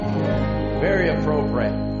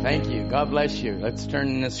appropriate. Thank you. God bless you. Let's turn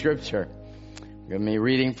in the scripture. We're going to be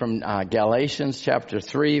reading from Galatians chapter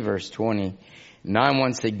 3, verse 29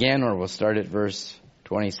 once again, or we'll start at verse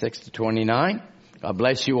 26 to 29. God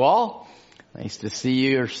bless you all. Nice to see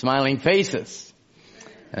your smiling faces.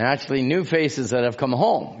 And actually new faces that have come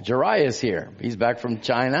home. Jariah is here. He's back from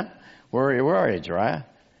China. Where are you, Jariah?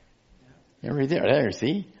 You're right there. There,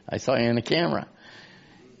 see? I saw you in the camera.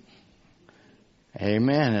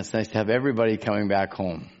 Amen. It's nice to have everybody coming back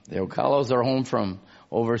home. The Ocalos are home from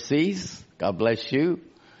overseas. God bless you.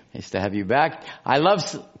 Nice to have you back. I love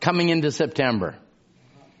coming into September.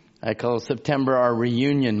 I call September our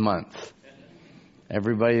reunion month.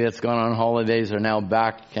 Everybody that's gone on holidays are now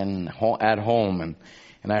back and at home.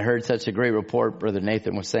 And I heard such a great report Brother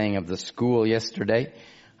Nathan was saying of the school yesterday.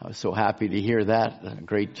 I was so happy to hear that. A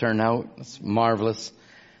great turnout. It's marvelous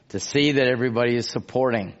to see that everybody is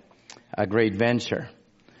supporting a great venture.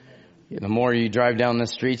 The more you drive down the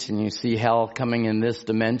streets and you see hell coming in this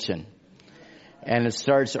dimension. And it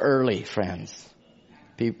starts early, friends.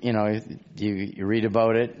 People, you read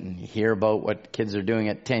about it and you hear about what kids are doing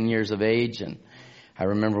at 10 years of age. And I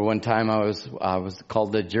remember one time I was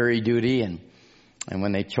called to jury duty, and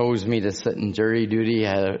when they chose me to sit in jury duty, I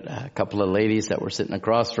had a couple of ladies that were sitting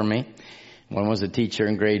across from me. One was a teacher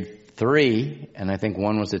in grade 3, and I think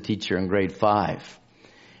one was a teacher in grade 5.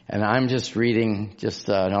 And I'm just reading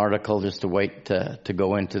an article just to wait to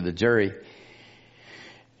go into the jury.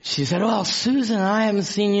 She said, "Well, Susan, I haven't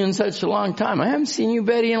seen you in such a long time. I haven't seen you,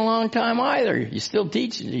 Betty, in a long time either. You still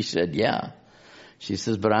teaching?" She said, "Yeah." She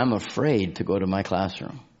says, "But I'm afraid to go to my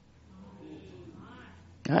classroom."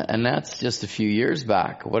 And that's just a few years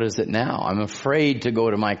back. What is it now? I'm afraid to go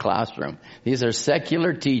to my classroom. These are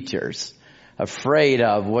secular teachers afraid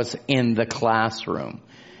of what's in the classroom.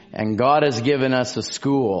 And God has given us a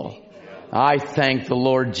school. I thank the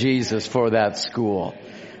Lord Jesus for that school.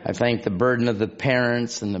 I thank the burden of the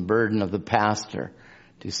parents and the burden of the pastor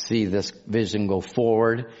to see this vision go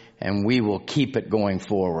forward, and we will keep it going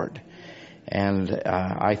forward. And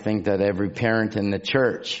I think that every parent in the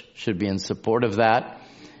church should be in support of that,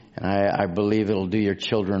 and I believe it'll do your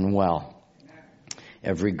children well.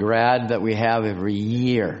 Every grad that we have every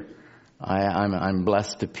year, I'm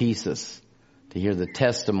blessed to pieces to hear the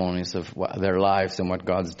testimonies of their lives and what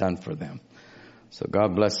God's done for them. So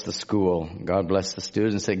God bless the school. God bless the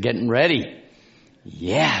students. They're getting ready.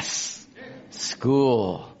 Yes.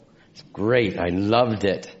 School. It's great. I loved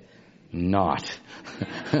it. Not.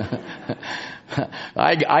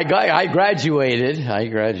 I graduated.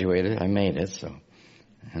 I made it. So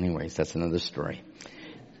anyways, that's another story.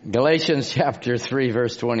 Galatians chapter 3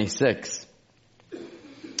 verse 26.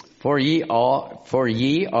 For ye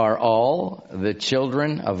are all the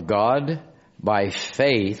children of God by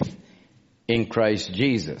faith in Christ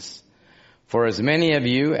Jesus. For as many of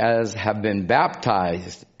you as have been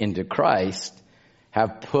baptized into Christ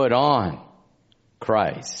have put on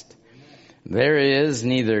Christ. There is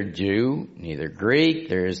neither Jew, neither Greek,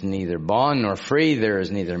 there is neither bond nor free, there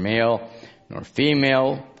is neither male nor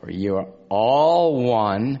female, for you are all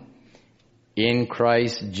one in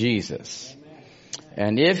Christ Jesus.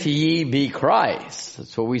 And if ye be Christ,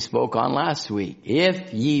 that's what we spoke on last week.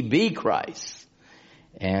 If ye be Christ.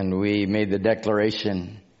 And we made the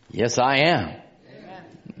declaration, yes, I am.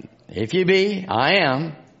 Amen. If ye be, I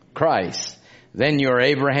am Christ. Then you are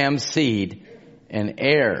Abraham's seed and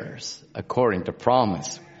heirs according to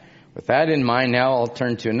promise. With that in mind, now I'll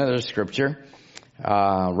turn to another scripture.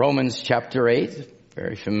 Romans chapter 8,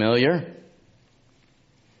 very familiar.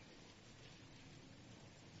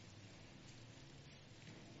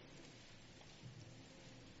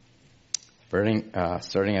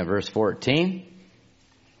 Starting at verse 14.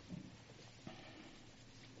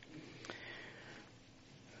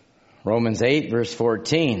 Romans 8 verse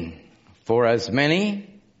 14. For as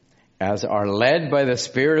many as are led by the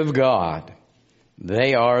Spirit of God,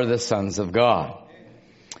 they are the sons of God.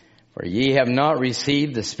 For ye have not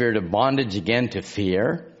received the spirit of bondage again to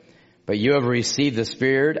fear, but you have received the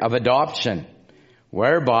spirit of adoption,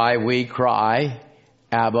 whereby we cry,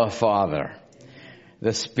 Abba, Father.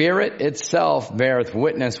 The Spirit itself beareth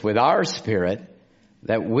witness with our spirit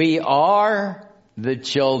that we are the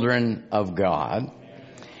children of God.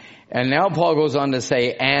 And now Paul goes on to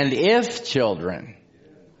say, and if children,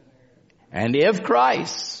 and if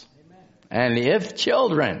Christ, and if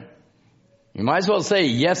children, you might as well say,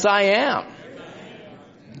 yes, I am.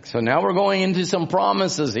 So now we're going into some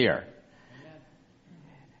promises here.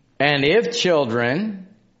 And if children,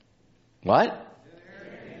 what?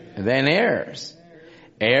 Then heirs.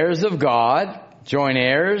 Heirs of God, joint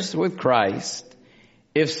heirs with Christ,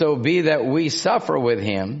 if so be that we suffer with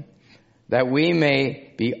him, that we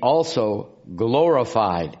may be also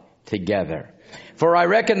glorified together. For I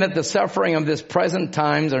reckon that the suffering of this present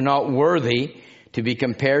times are not worthy to be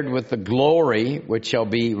compared with the glory which shall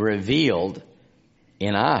be revealed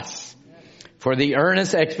in us. For the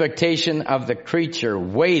earnest expectation of the creature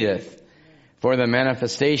waiteth for the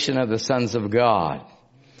manifestation of the sons of God.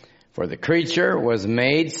 For the creature was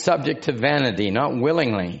made subject to vanity, not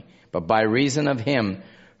willingly, but by reason of him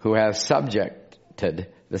who hath subjected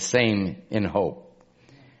the same in hope.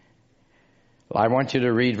 Well, I want you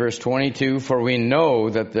to read verse 22. For we know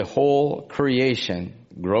that the whole creation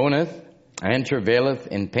groaneth and travaileth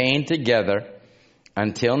in pain together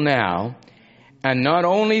until now. And not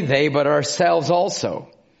only they, but ourselves also,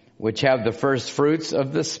 which have the first fruits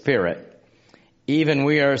of the Spirit, even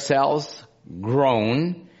we ourselves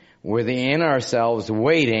groan within ourselves,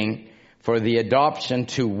 waiting for the adoption,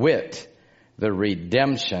 to wit, the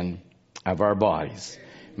redemption of our bodies.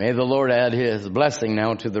 May the Lord add his blessing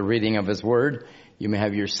now to the reading of his word. You may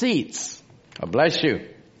have your seats. God bless you.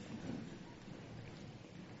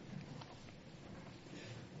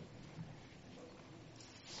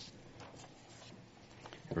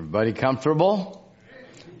 Everybody comfortable?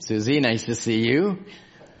 Susie, nice to see you.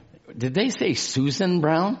 Did they say Susan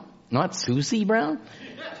Brown? Not Susie Brown?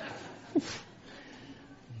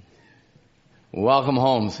 Welcome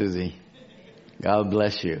home, Susie. God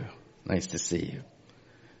bless you. Nice to see you.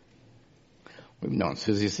 We've known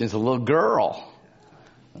Susie since a little girl,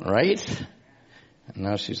 right? And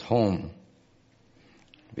now she's home.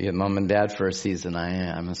 Be with mom and dad for a season,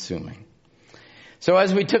 I'm assuming. So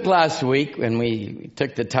as we took last week, when we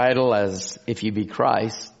took the title as If You Be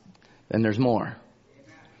Christ, then there's more.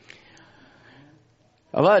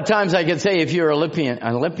 A lot of times I could say if you're an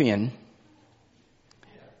Olympian,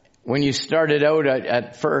 when you started out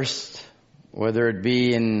at first, whether it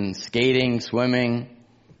be in skating, swimming,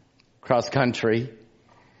 cross country,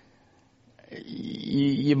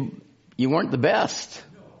 you weren't the best.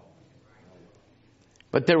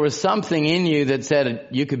 But there was something in you that said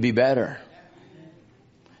you could be better.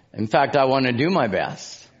 In fact, I want to do my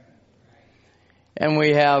best. And we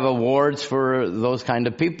have awards for those kind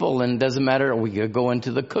of people, and it doesn't matter, we could go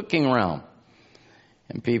into the cooking realm.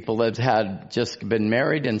 And people that had just been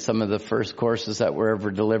married, and some of the first courses that were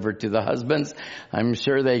ever delivered to the husbands, I'm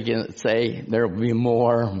sure they can say there will be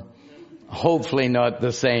more, hopefully not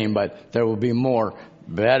the same, but there will be more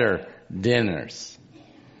better dinners.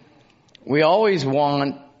 We always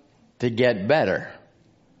want to get better.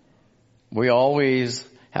 We always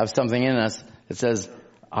have something in us that says,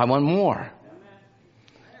 I want more.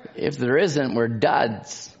 If there isn't, we're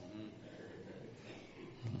duds.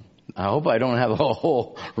 I hope I don't have a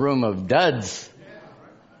whole room of duds.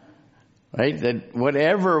 Right? That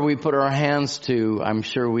whatever we put our hands to, I'm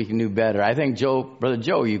sure we can do better. I think Brother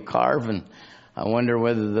Joe, you carve, and I wonder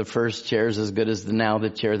whether the first chair is as good as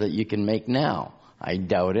the chair that you can make now. I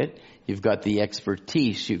doubt it. You've got the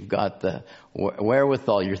expertise. You've got the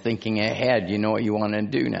wherewithal. You're thinking ahead. You know what you want to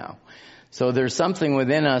do now. So there's something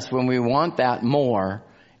within us when we want that more.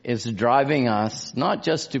 It's driving us not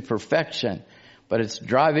just to perfection, but it's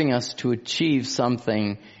driving us to achieve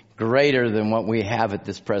something greater than what we have at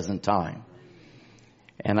this present time.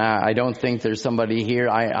 And I don't think there's somebody here.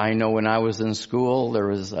 I know when I was in school, there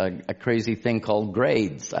was a crazy thing called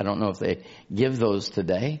grades. I don't know if they give those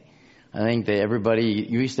today. I think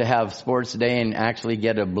you used to have sports day and actually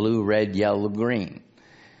get a blue, red, yellow, green.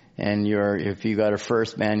 And if you got a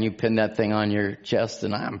first, man, you pin that thing on your chest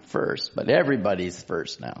and I'm first. But everybody's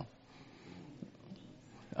first now.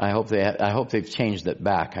 I hope they've changed it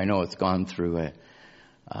back. I know it's gone through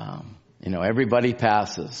everybody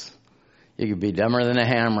passes. You could be dumber than a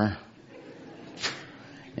hammer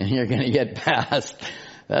and you're going to get passed.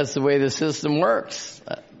 That's the way the system works.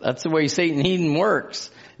 That's the way Satan Eden works.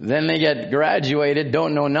 Then they get graduated,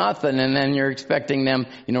 don't know nothing, and then you're expecting them,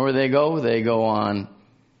 you know where they go? They go on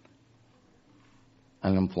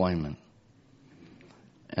unemployment.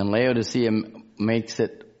 And Laodicea makes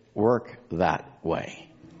it work that way.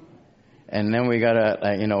 And then we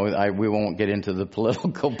we won't get into the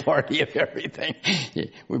political party of everything.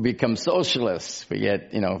 We become socialists. We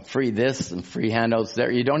get, free this and free handouts there.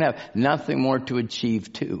 You don't have nothing more to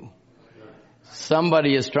achieve too.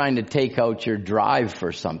 Somebody is trying to take out your drive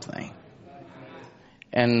for something.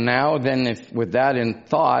 And now then, with that in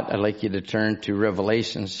thought, I'd like you to turn to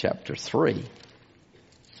Revelation chapter 3.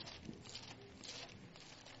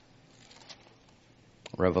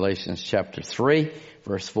 Revelation chapter 3,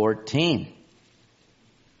 verse 14.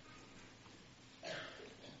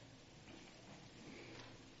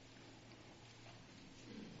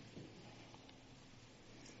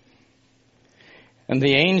 And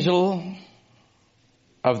the angel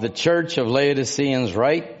of the church of Laodiceans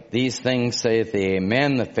write, these things saith the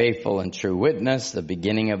Amen, the faithful and true witness, the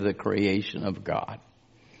beginning of the creation of God.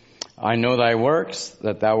 I know thy works,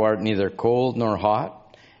 that thou art neither cold nor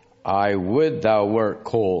hot. I would thou wert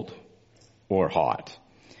cold or hot.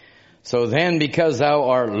 So then, because thou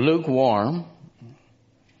art lukewarm,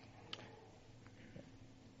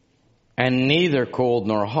 and neither cold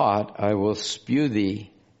nor hot, I will spew thee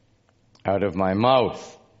out of my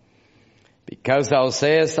mouth. Because thou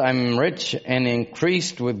sayest, I'm rich and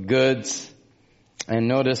increased with goods, and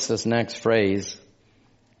notice this next phrase,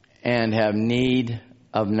 and have need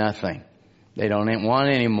of nothing. They don't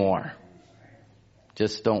want any more.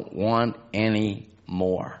 Just don't want any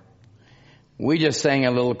more. We just sang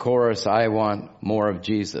a little chorus, I want more of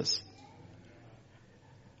Jesus.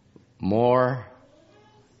 More,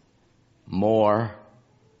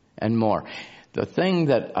 and more. The thing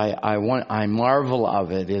that I marvel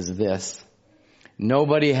of it is this.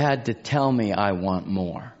 Nobody had to tell me I want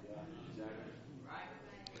more.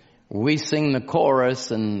 We sing the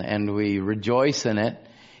chorus and we rejoice in it,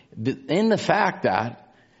 in the fact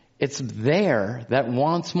that it's there that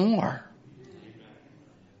wants more.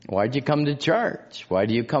 Why'd you come to church? Why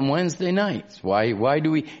do you come Wednesday nights? Why do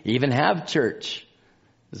we even have church?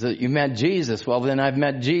 Is it you met Jesus? Well, then I've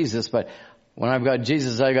met Jesus, but when I've got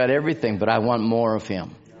Jesus, I got everything, but I want more of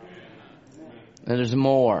Him. And there's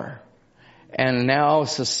more. And now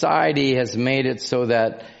society has made it so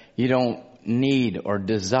that you don't need or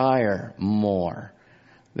desire more.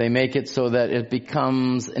 They make it so that it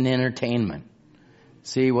becomes an entertainment.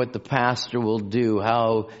 See what the pastor will do,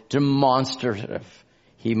 how demonstrative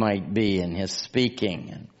he might be in his speaking.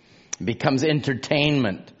 And it becomes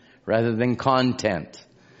entertainment rather than content.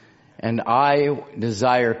 And I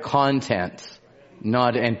desire content,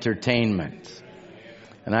 not entertainment.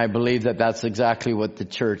 And I believe that that's exactly what the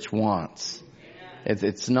church wants.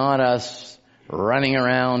 It's not us running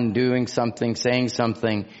around doing something, saying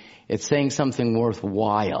something. It's saying something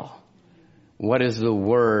worthwhile. What is the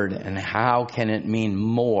word and how can it mean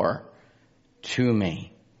more to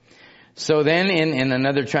me? So then in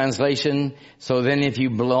another translation, so then if you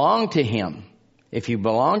belong to Him, if you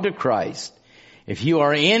belong to Christ, if you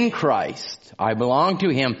are in Christ, I belong to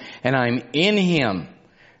Him and I'm in Him,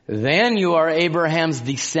 then you are Abraham's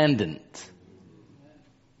descendant.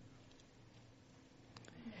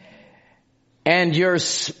 And you're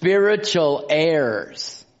spiritual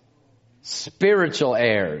heirs,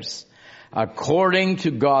 according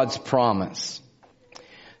to God's promise.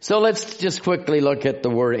 So let's just quickly look at the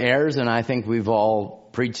word heirs, and I think we've all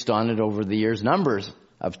preached on it over the years, numbers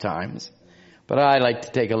of times. But I like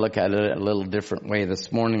to take a look at it a little different way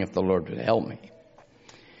this morning, if the Lord would help me.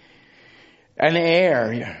 An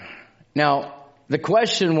heir. Now, the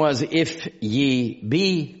question was, if ye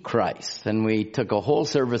be Christ. And we took a whole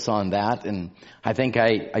service on that. And I think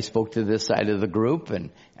I spoke to this side of the group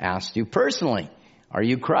and asked you personally, are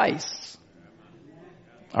you Christ?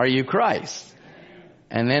 Are you Christ?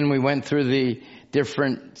 And then we went through the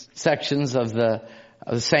different sections of the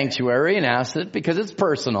sanctuary and asked it because it's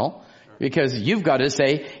personal. Because you've got to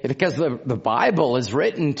say, because the Bible is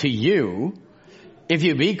written to you. If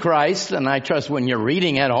you be Christ, and I trust when you're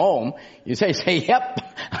reading at home, you say, yep,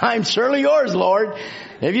 I'm surely yours, Lord.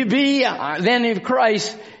 If you be, then if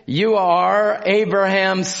Christ, you are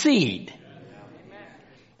Abraham's seed.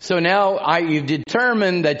 So now you've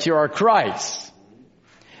determined that you are Christ.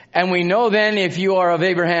 And we know then if you are of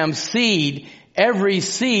Abraham's seed, every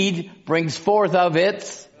seed brings forth of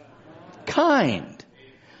its kind.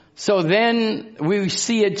 So then we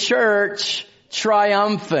see a church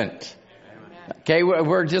triumphant. Okay,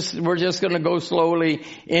 we're just going to go slowly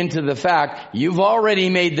into the fact you've already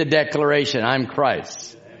made the declaration, I'm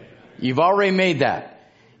Christ. You've already made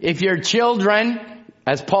that. If you're children,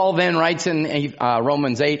 as Paul then writes in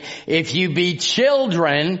Romans 8, if you be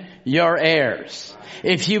children, you're heirs.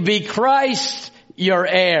 If you be Christ, you're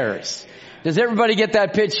heirs. Does everybody get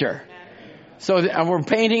that picture? So we're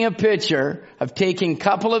painting a picture of taking a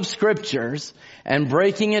couple of scriptures and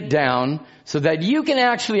breaking it down so that you can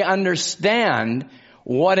actually understand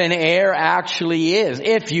what an heir actually is,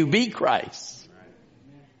 if you be Christ.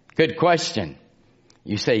 Good question.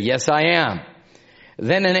 You say, yes, I am.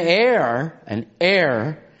 Then an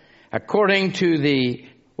heir, according to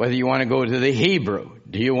whether you want to go to the Hebrew,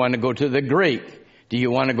 do you want to go to the Greek, do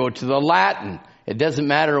you want to go to the Latin? It doesn't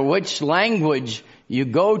matter which language you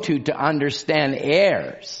go to understand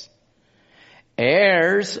heirs.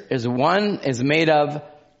 Heirs is made of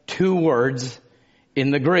two words in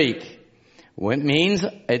the Greek. What it means,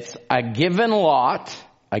 it's a given lot,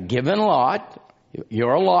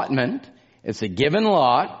 your allotment, It's a given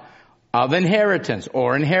lot of inheritance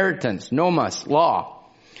or inheritance, nomos, law.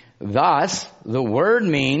 Thus, the word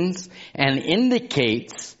means and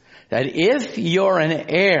indicates that if you're an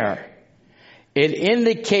heir, it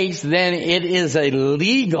indicates then it is a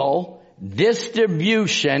legal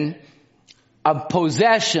distribution of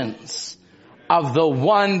possessions of the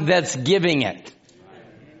one that's giving it.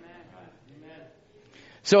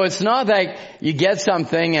 So it's not like you get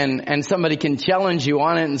something and somebody can challenge you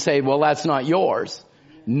on it and say, well, that's not yours.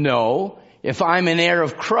 No. If I'm an heir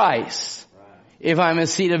of Christ, if I'm a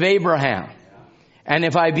seed of Abraham, and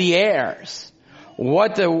if I be heirs,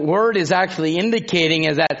 what the word is actually indicating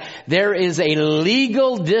is that there is a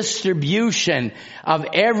legal distribution of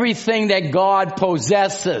everything that God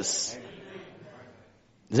possesses.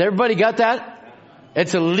 Has everybody got that?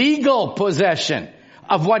 It's a legal possession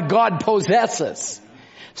of what God possesses.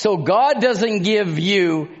 So God doesn't give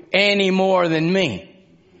you any more than me.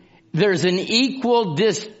 There's an equal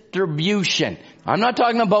distribution. I'm not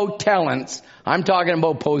talking about talents. I'm talking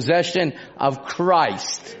about possession of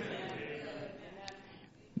Christ.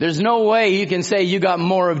 There's no way you can say you got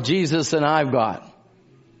more of Jesus than I've got.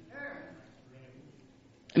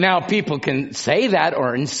 Now people can say that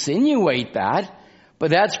or insinuate that,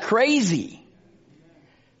 but that's crazy.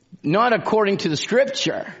 Not according to the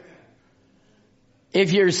scripture.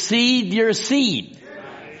 If you're seed, you're seed.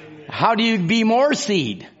 How do you be more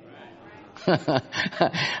seed?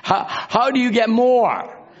 How do you get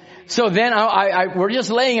more? So then we're just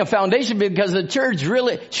laying a foundation because the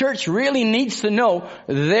church really needs to know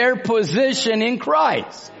their position in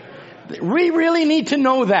Christ. We really need to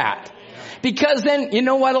know that. Because then, you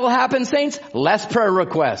know what will happen, saints? Less prayer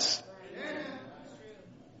requests.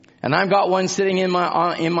 And I've got one sitting in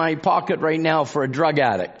my pocket right now for a drug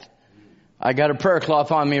addict. I got a prayer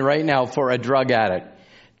cloth on me right now for a drug addict.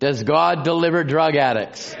 Does God deliver drug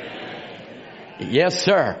addicts? Yes,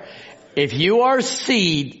 sir. If you are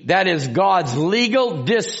seed, that is God's legal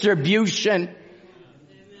distribution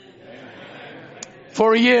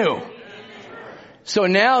for you. So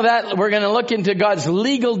now that we're going to look into God's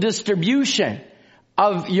legal distribution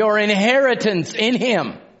of your inheritance in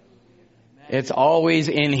Him. It's always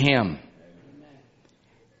in Him.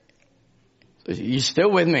 You still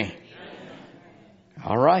with me?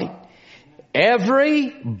 All right. Every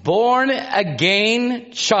born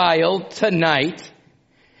again child tonight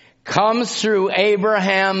comes through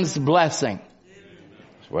Abraham's blessing.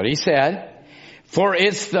 That's what he said. For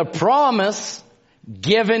it's the promise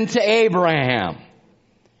given to Abraham.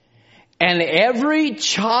 And every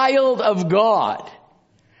child of God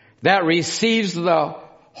that receives the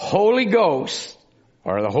Holy Ghost,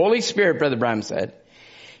 or the Holy Spirit, Brother Branham said,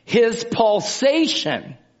 his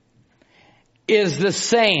pulsation is the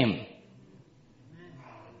same.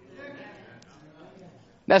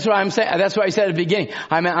 That's what I'm saying. That's what I said at the beginning.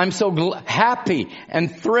 I'm so happy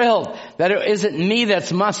and thrilled that it isn't me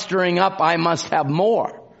that's mustering up, I must have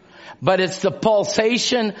more. But it's the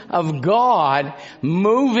pulsation of God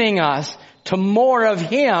moving us to more of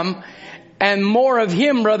Him, and more of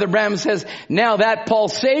Him, Brother Branham says, now that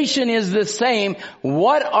pulsation is the same.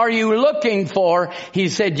 What are you looking for? He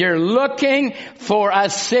said, you're looking for a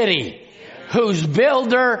city whose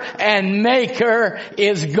builder and maker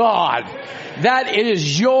is God. That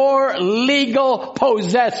is your legal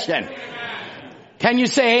possession. Can you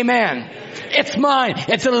say amen? It's mine.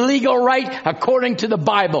 It's a legal right according to the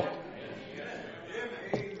Bible.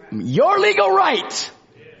 Your legal right.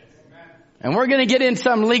 And we're going to get in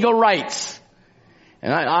some legal rights.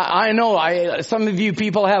 And I know some of you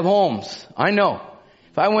people have homes. I know.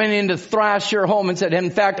 If I went in to thrash your home and said,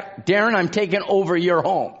 in fact, Darren, I'm taking over your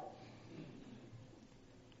home.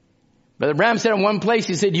 Brother Branham said in one place,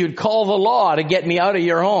 he said, you'd call the law to get me out of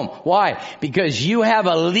your home. Why? Because you have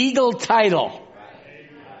a legal title.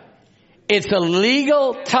 It's a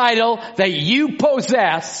legal title that you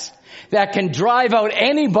possess that can drive out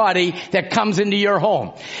anybody that comes into your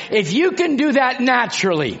home. If you can do that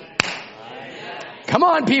naturally, come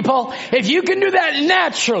on people, if you can do that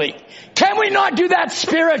naturally, can we not do that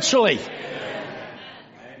spiritually?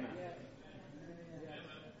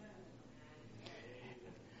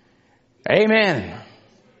 Amen.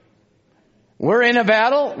 We're in a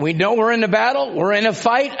battle. We know we're in a battle. We're in a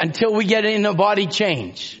fight until we get in a body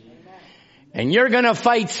change. And you're going to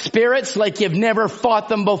fight spirits like you've never fought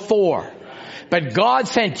them before. But God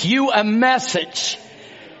sent you a message.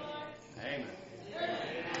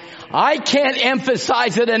 I can't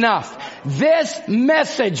emphasize it enough. This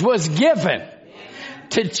message was given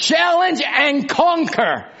to challenge and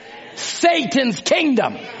conquer Satan's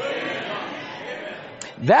kingdom.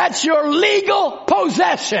 That's your legal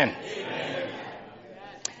possession.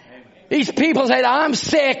 These people said, I'm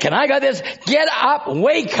sick and I got this. Get up,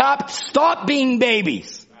 wake up, stop being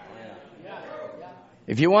babies.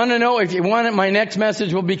 If you want to know, if you want it, my next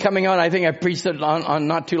message will be coming out. I think I preached it on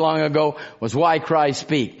not too long ago, was Why Cry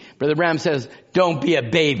Speak. Brother Branham says, don't be a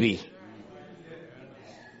baby.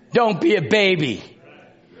 Don't be a baby.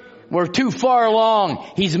 We're too far along.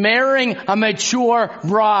 He's marrying a mature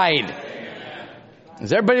bride.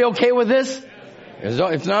 Is everybody okay with this? If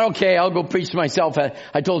it's not okay, I'll go preach to myself.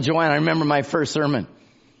 I told Joanne, I remember my first sermon.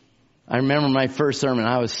 I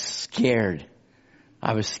was scared.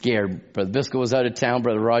 Brother Biscoe was out of town.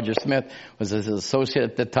 Brother Roger Smith was his associate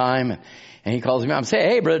at the time. And he calls me up and says,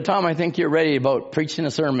 hey, Brother Tom, I think you're ready about preaching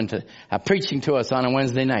preaching to us on a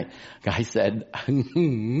Wednesday night. Guy said,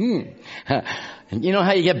 you know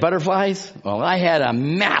how you get butterflies? Well, I had a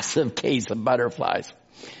massive case of butterflies.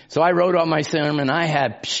 So I wrote out my sermon. I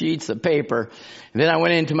had sheets of paper. And then I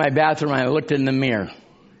went into my bathroom and I looked in the mirror.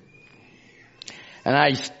 And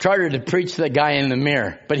I started to preach to the guy in the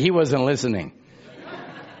mirror, but he wasn't listening.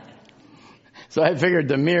 So I figured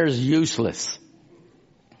the mirror's useless.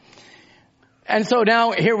 And so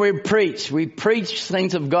now here we preach. We preach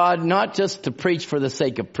things of God, not just to preach for the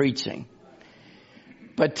sake of preaching,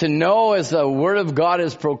 but to know as the Word of God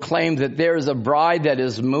is proclaimed that there is a bride that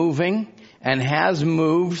is moving and has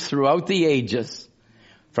moved throughout the ages,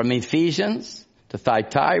 from Ephesians to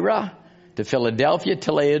Thyatira to Philadelphia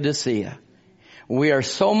to Laodicea. We are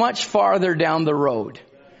so much farther down the road,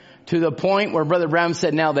 to the point where Brother Branham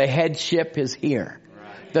said, now the headship is here.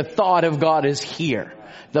 The thought of God is here.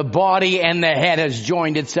 The body and the head has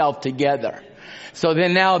joined itself together. So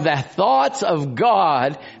then now the thoughts of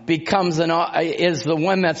God is the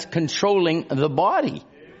one that's controlling the body.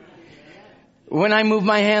 When I move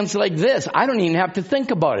my hands like this, I don't even have to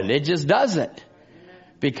think about it. It just does it.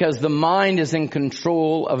 Because the mind is in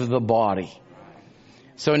control of the body.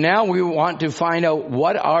 So now we want to find out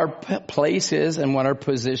what our place is and what our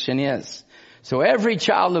position is. So every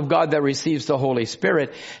child of God that receives the Holy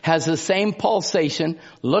Spirit has the same pulsation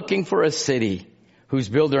looking for a city whose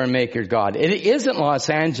builder and maker God. It isn't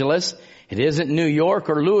Los Angeles. It isn't New York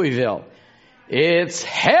or Louisville. It's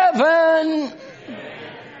heaven.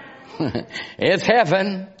 It's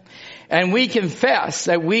heaven. And we confess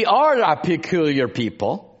that we are a peculiar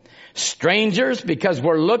people. Strangers, because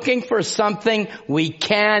we're looking for something we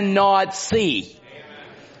cannot see.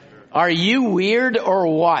 Are you weird or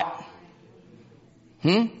what?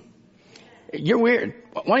 You're weird.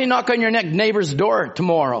 Why don't you knock on your neighbor's door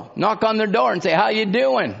tomorrow? Knock on their door and say, how you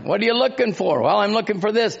doing? What are you looking for? Well, I'm looking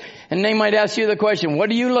for this. And they might ask you the question, what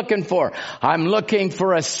are you looking for? I'm looking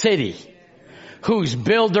for a city whose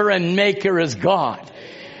builder and maker is God.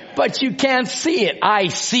 But you can't see it. I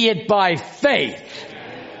see it by faith.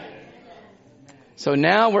 So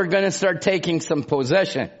now we're going to start taking some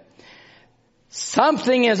possession.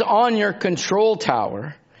 Something is on your control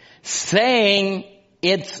tower saying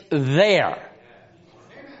it's there.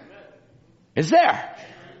 It's there.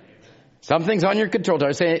 Something's on your control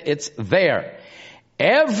tower saying it's there.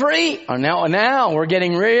 Now we're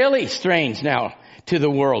getting really strange now to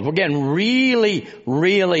the world. We're getting really,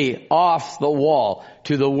 really off the wall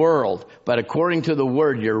to the world. But according to the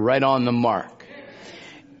Word, you're right on the mark.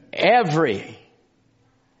 Every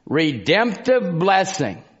redemptive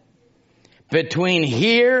blessing between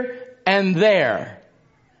here and there,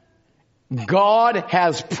 God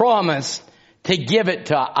has promised to give it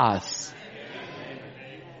to us.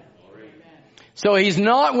 So He's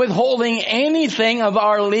not withholding anything of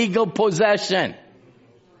our legal possession.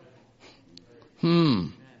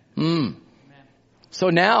 So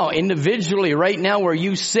now, individually, right now where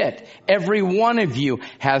you sit, every one of you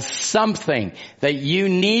has something that you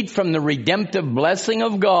need from the redemptive blessing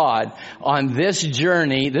of God on this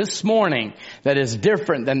journey this morning that is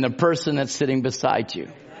different than the person that's sitting beside you.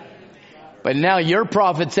 But now your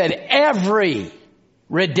prophet said every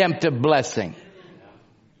redemptive blessing.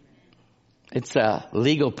 It's a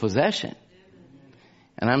legal possession.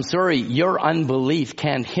 And I'm sorry, your unbelief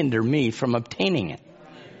can't hinder me from obtaining it.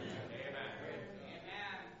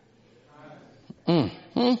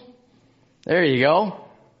 There you go.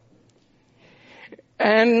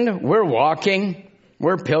 And we're walking.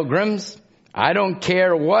 We're pilgrims. I don't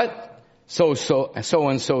care what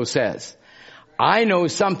so-and-so says. I know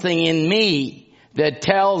something in me that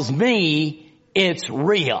tells me it's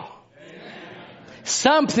real.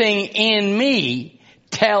 Something in me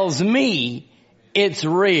tells me it's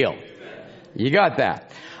real. You got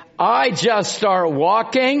that? I just start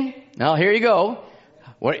walking. Now here you go.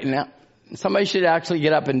 Now, somebody should actually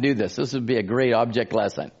get up and do this. This would be a great object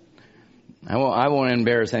lesson. I won't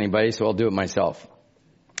embarrass anybody, so I'll do it myself.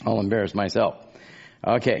 I'll embarrass myself.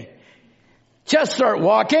 Okay. Just start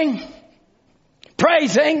walking,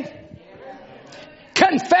 praising,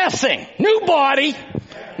 confessing. New body,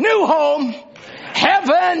 new home,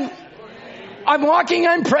 heaven. I'm walking,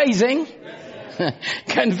 I'm praising,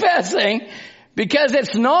 confessing, because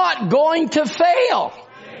it's not going to fail.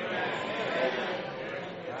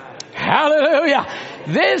 Hallelujah.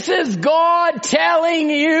 This is God telling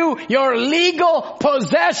you your legal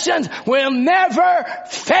possessions will never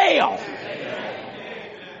fail.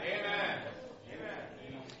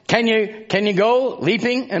 Can you go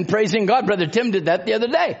leaping and praising God? Brother Tim did that the other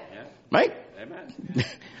day. Right?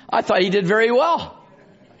 I thought he did very well.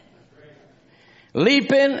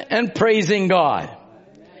 Leaping and praising God.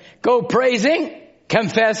 Go praising,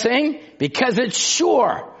 confessing, because it's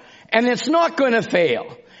sure and it's not going to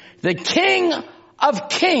fail. The King of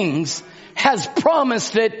Kings has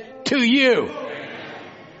promised it to you.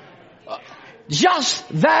 Just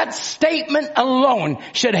that statement alone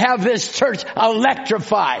should have this church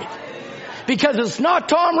electrified. Because it's not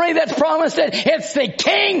Tom Ray that's promised it. It's the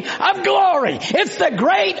King of Glory. It's the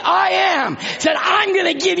great I am. Said, I'm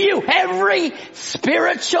going to give you every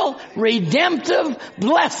spiritual, redemptive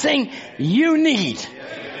blessing you need.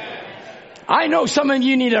 I know some of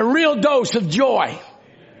you need a real dose of joy.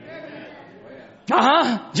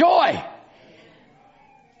 Joy.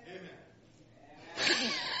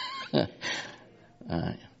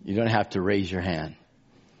 You don't have to raise your hand.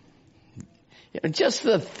 Just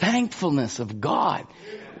the thankfulness of God.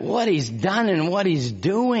 What He's done and what He's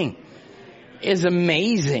doing is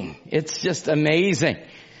amazing. It's just amazing.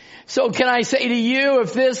 So can I say to you,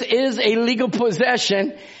 if this is a legal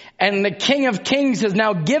possession and the King of Kings has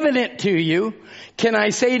now given it to you, can I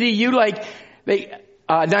say to you like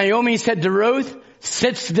Naomi said to Ruth,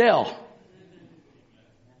 sit still.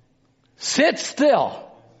 Sit still,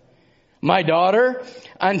 my daughter,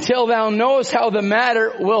 until thou knowest how the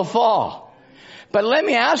matter will fall. But let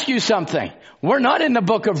me ask you something. We're not in the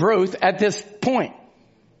book of Ruth at this point.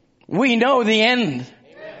 We know the end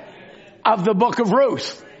of the book of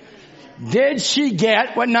Ruth. Did she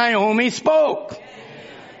get what Naomi spoke?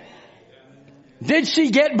 Did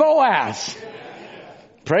she get Boaz?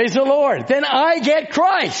 Praise the Lord. Then I get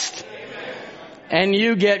Christ. And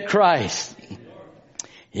you get Christ.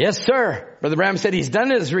 Yes, sir. Brother Bram said he's done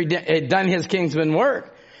his kingsman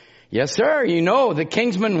work. Yes, sir. You know, the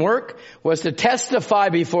kingsman work was to testify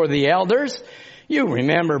before the elders. You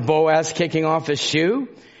remember Boaz kicking off his shoe.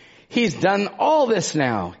 He's done all this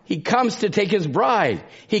now. He comes to take his bride.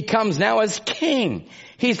 He comes now as king.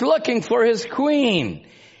 He's looking for his queen.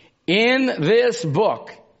 In this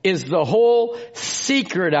book is the whole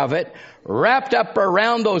secret of it, wrapped up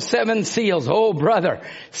around those 7 seals. Oh, brother,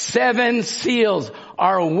 7 seals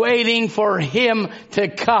are waiting for him to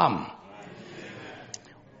come.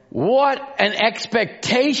 What an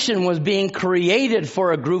expectation was being created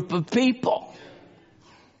for a group of people.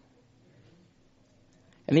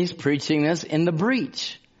 And he's preaching this in the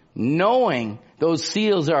breach, knowing those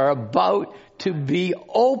seals are about to be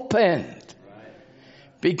opened.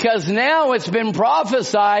 Because now it's been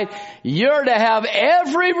prophesied, you're to have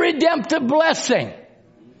every redemptive blessing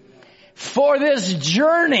for this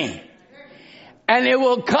journey. And it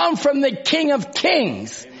will come from the King of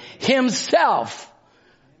Kings himself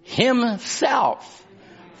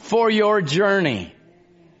for your journey.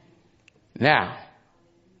 Now,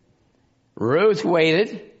 Ruth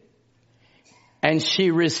waited and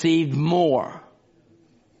she received more.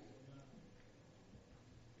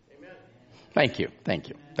 Thank you.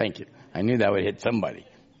 I knew that would hit somebody.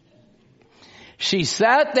 She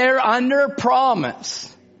sat there under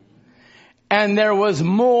promise, and there was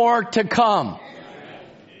more to come.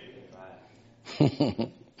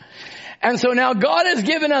 And so now God has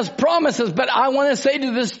given us promises, but I want to say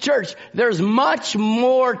to this church, there's much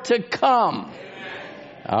more to come.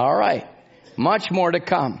 All right. Much more to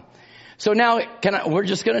come. So now we're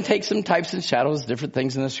just going to take some types and shadows, different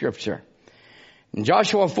things in the scripture. In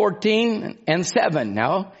Joshua 14:7.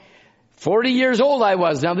 Now, 40 years old I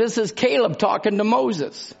was. Now this is Caleb talking to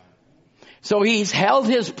Moses. So he's held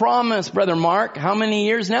his promise, Brother Mark. How many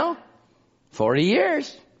years now? 40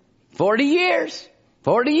 years. 40 years.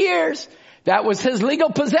 40 years. That was his legal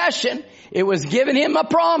possession. It was given him a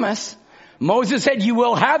promise. Moses said, you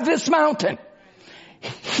will have this mountain.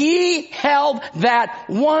 He held that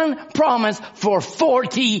one promise for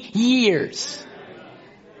 40 years.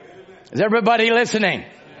 Is everybody listening?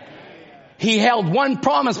 He held one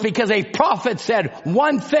promise because a prophet said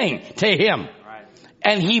one thing to him.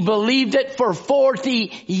 And he believed it for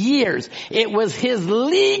 40 years. It was his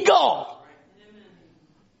legal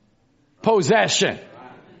possession.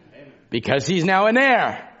 Because he's now an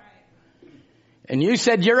heir. And you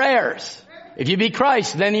said you're heirs. If you be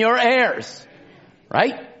Christ, then you're heirs.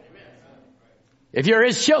 Right? If you're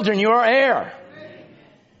his children, you're heir.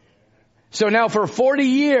 So now for 40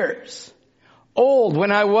 years, old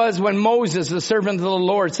when Moses, the servant of the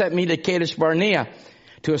Lord, sent me to Kadesh Barnea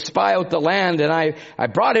to spy out the land, and I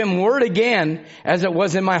brought him word again as it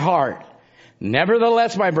was in my heart.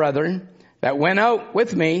 Nevertheless, my brethren, that went out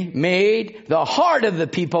with me made the heart of the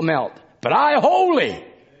people melt. But I wholly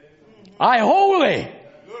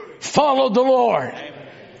followed the Lord.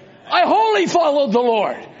 I wholly followed the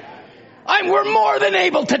Lord. We're more than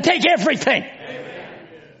able to take everything.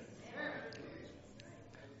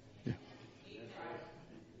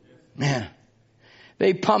 Man,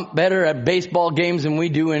 they pump better at baseball games than we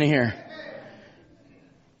do in here.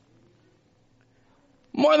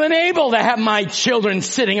 More than able to have my children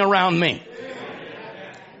sitting around me.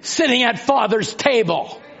 Sitting at Father's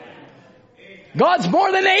table. God's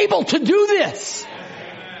more than able to do this.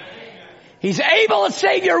 He's able to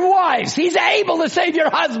save your wives. He's able to save your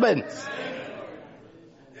husbands.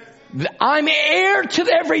 I'm heir to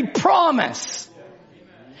every promise.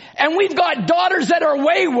 And we've got daughters that are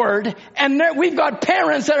wayward, and we've got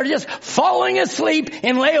parents that are just falling asleep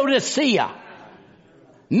in Laodicea.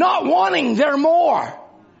 Not wanting their more.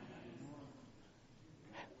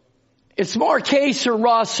 It's more Que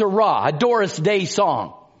Sera Sera, a Doris Day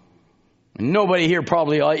song. Nobody here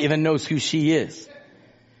probably even knows who she is.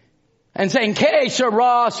 And saying, Que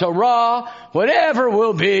Sera Sera, whatever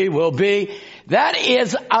will be, will be. That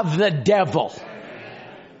is of the devil.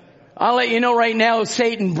 I'll let you know right now,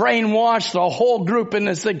 Satan brainwashed the whole group in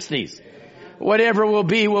the 60s. Whatever will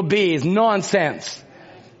be is nonsense.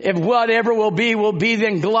 If whatever will be,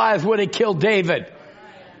 then Goliath would have killed David.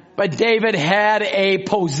 But David had a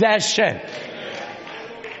possession.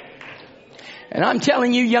 And I'm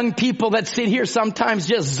telling you, young people that sit here sometimes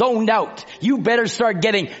just zoned out, you better start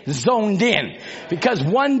getting zoned in. Because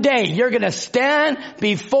one day you're going to stand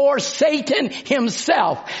before Satan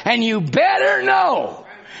himself, and you better know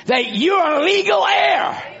that you're a legal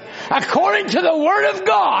heir. According to the Word of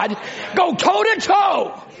God, go toe to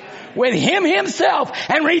toe with him himself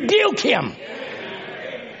and rebuke him.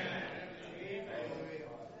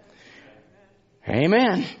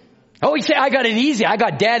 Amen. Oh, you say, I got it easy. I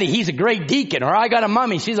got daddy. He's a great deacon. Or I got a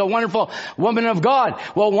mommy. She's a wonderful woman of God.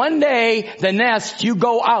 Well, one day, the nest, you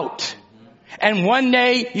go out. And one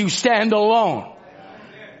day, you stand alone.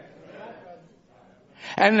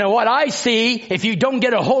 And what I see, if you don't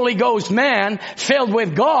get a Holy Ghost man filled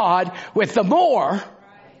with God, with the more,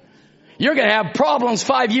 you're going to have problems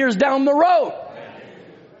 5 years down the road.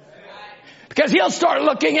 Because he'll start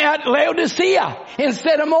looking at Laodicea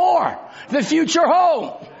instead of more. The future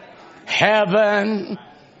home. Heaven.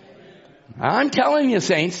 I'm telling you,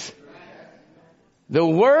 saints, the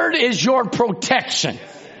Word is your protection.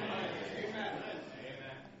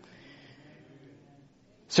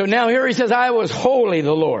 So now here he says, I was wholly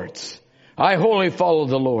the Lord's. I wholly followed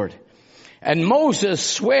the Lord. And Moses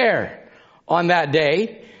sware on that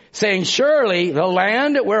day, saying, surely the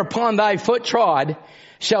land whereupon thy foot trod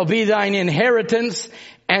shall be thine inheritance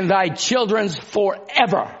and thy children's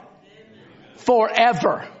forever.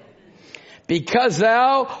 Forever. Because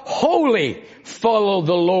thou wholly follow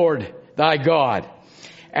the Lord thy God.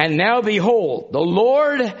 And now behold, the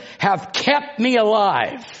Lord hath kept me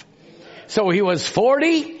alive. So he was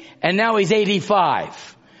 40 and now he's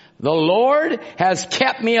 85. The Lord has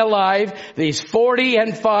kept me alive these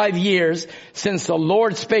 45 years since the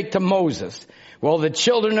Lord spake to Moses. Well, the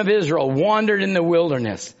children of Israel wandered in the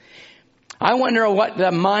wilderness. I wonder what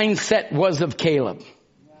the mindset was of Caleb.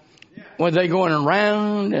 Were they going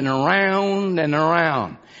around and around and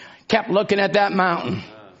around? Kept looking at that mountain.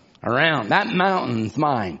 Around. That mountain's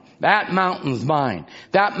mine. That mountain's mine.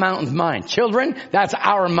 That mountain's mine. Children, that's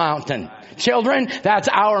our mountain. Children, that's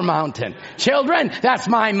our mountain. Children, that's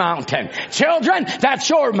my mountain. Children, that's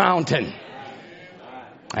your mountain.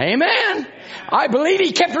 Amen. I believe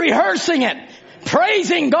he kept rehearsing it.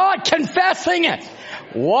 Praising God, confessing it.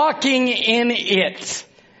 Walking in it.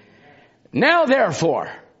 Now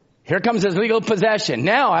therefore, here comes his legal possession.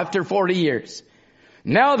 Now after 40 years.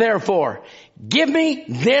 Now therefore, give me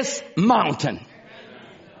this mountain.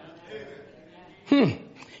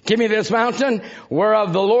 Give me this mountain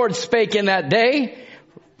whereof the Lord spake in that day.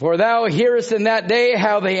 For thou hearest in that day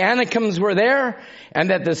how the Anakims were there, and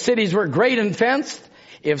that the cities were great and fenced.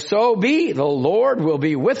 If so be the Lord will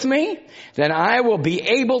be with me, then I will be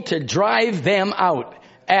able to drive them out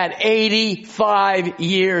at 85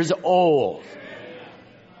 years old.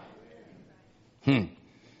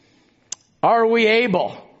 Are we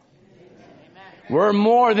able? We're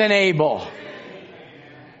more than able.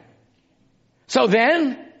 So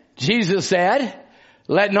then, Jesus said,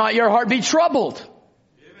 let not your heart be troubled.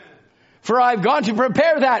 For I've gone to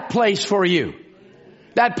prepare that place for you.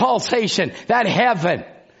 That pulsation, that heaven,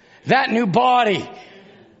 that new body.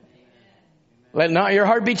 Let not your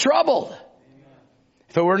heart be troubled.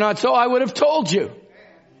 If it were not so, I would have told you.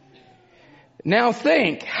 Now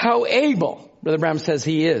think how able, Brother Branham says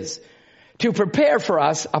he is, to prepare for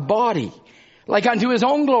us a body, like unto his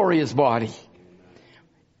own glorious body.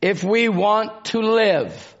 If we want to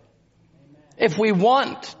live. If we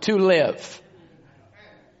want to live.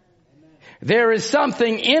 There is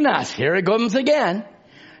something in us. Here it comes again.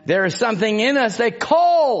 There is something in us that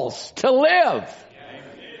calls to live.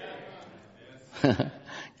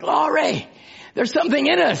 Glory. There's something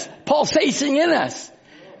in us, pulsating in us,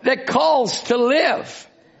 that calls to live.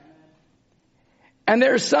 And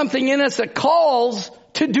there's something in us that calls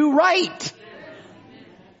to do right.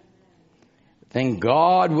 Then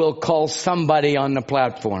God will call somebody on the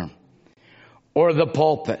platform or the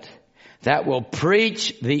pulpit that will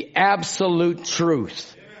preach the absolute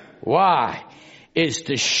truth. Why? Is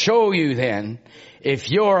to show you then, if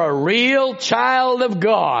you're a real child of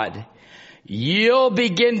God, you'll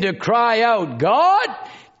begin to cry out, God,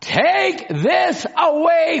 take this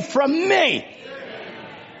away from me.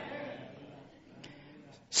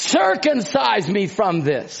 Circumcise me from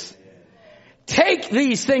this. Take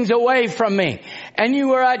these things away from me. And you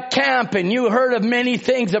were at camp and you heard of many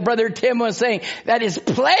things that Brother Tim was saying that is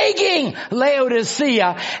plaguing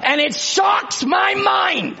Laodicea, and it shocks my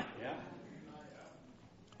mind.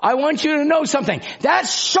 I want you to know something. That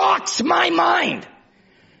shocks my mind.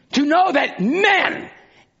 To know that men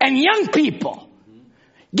and young people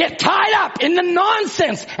get tied up in the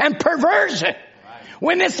nonsense and perversion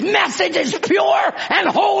when this message is pure and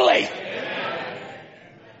holy.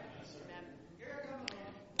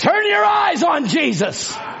 Turn your eyes on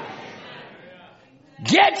Jesus.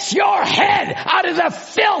 Get your head out of the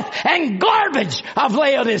filth and garbage of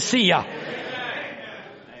Laodicea.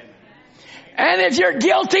 And if you're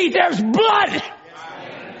guilty, there's blood.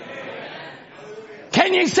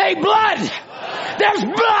 Can you say blood? There's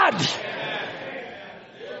blood.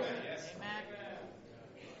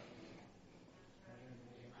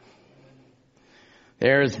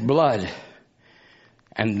 There's blood.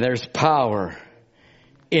 And there's power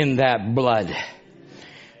in that blood.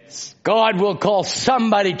 God will call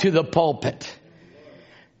somebody to the pulpit.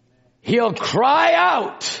 He'll cry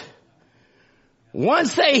out.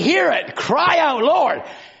 Once they hear it, cry out, Lord,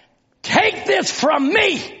 take this from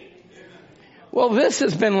me. Well, this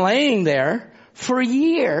has been laying there for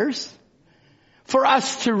years for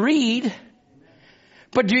us to read.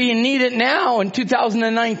 But do you need it now in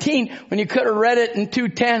 2019 when you could have read it in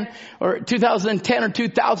 2010 or 2010 or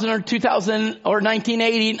 2000 or 2000 or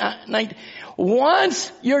 1980?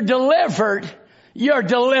 Once you're delivered, you're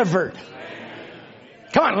delivered.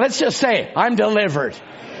 Come on, let's just say it. I'm delivered.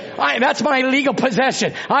 That's my legal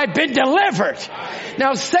possession. I've been delivered.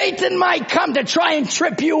 Now Satan might come to try and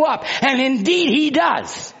trip you up, and indeed he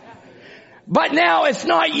does. But now it's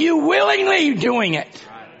not you willingly doing it.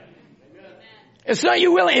 It's not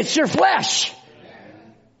you willing, it's your flesh.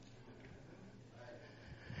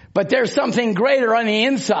 But there's something greater on the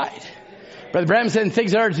inside. Brother Branham said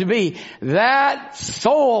things are to be. That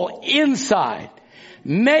soul inside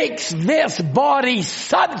makes this body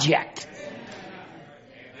subject.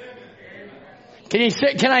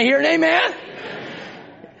 Can I hear an amen?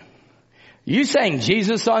 You sang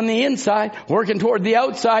Jesus on the inside, working toward the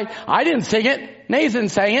outside. I didn't sing it. Nathan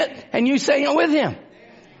sang it, and you sang it with him.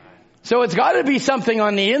 So it's got to be something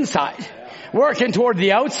on the inside, working toward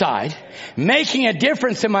the outside, making a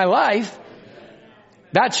difference in my life.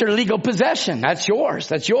 That's your legal possession. That's yours.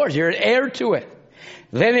 That's yours. You're an heir to it.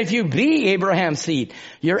 Then if you be Abraham's seed,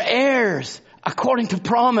 you're heirs according to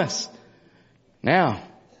promise. Now,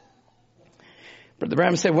 Brother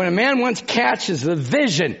Branham said, when a man once catches the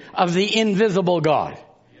vision of the invisible God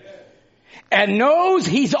and knows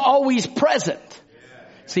he's always present.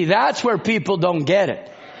 See, that's where people don't get it.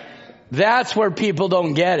 That's where people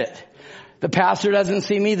don't get it. The pastor doesn't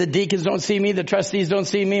see me. The deacons don't see me. The trustees don't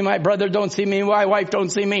see me. My brother don't see me. My wife don't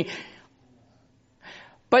see me.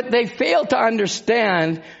 But they fail to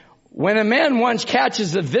understand when a man once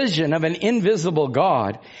catches the vision of an invisible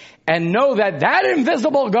God and know that that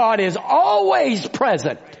invisible God is always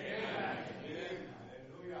present.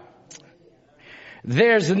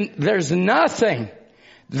 There's nothing.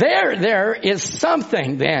 There is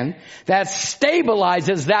something then that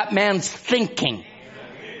stabilizes that man's thinking.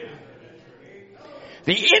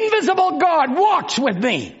 The invisible God walks with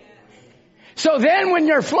me. So then when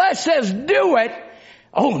your flesh says do it,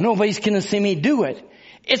 oh, nobody's going to see me do it.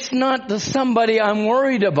 It's not the somebody I'm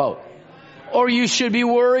worried about or you should be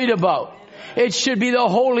worried about. It should be the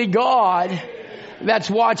Holy God that's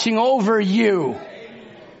watching over you.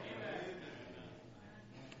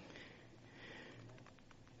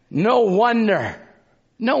 No wonder.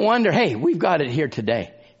 Hey, we've got it here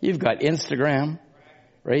today. You've got Instagram,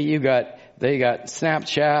 right? They got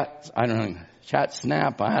Snapchat. I don't know, Chat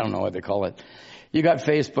Snap. I don't know what they call it. You got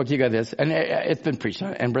Facebook. You got this, and it's been preached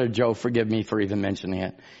on. And Brother Joe, forgive me for even mentioning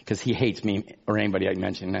it, because he hates me or anybody I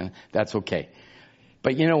mention, and that's okay.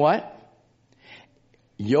 But you know what?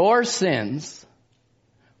 Your sins,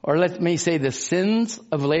 or let me say the sins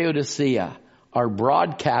of Laodicea, are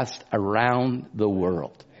broadcast around the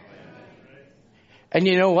world. And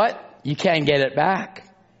you know what? You can't get it back.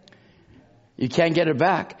 You can't get it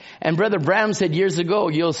back. And Brother Branham said years ago,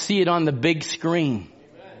 you'll see it on the big screen.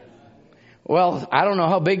 Well, I don't know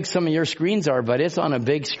how big some of your screens are, but it's on a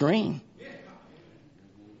big screen.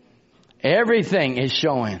 Everything is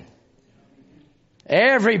showing.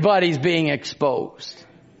 Everybody's being exposed.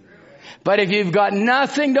 But if you've got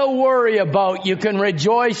nothing to worry about, you can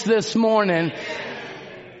rejoice this morning.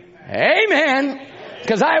 Amen.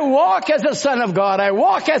 Because I walk as a son of God. I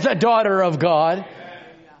walk as a daughter of God.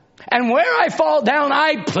 And where I fall down,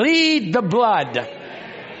 I plead the blood.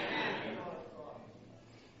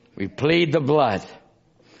 We plead the blood.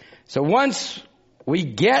 So once we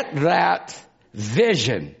get that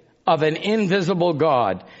vision of an invisible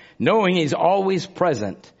God, knowing He's always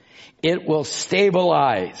present, it will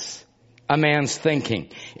stabilize a man's thinking.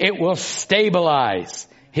 It will stabilize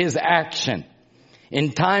his action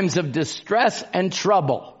in times of distress and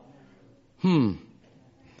trouble.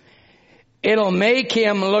 It'll make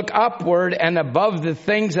him look upward and above the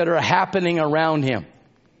things that are happening around him,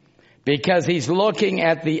 because he's looking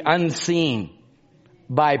at the unseen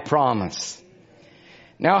by promise.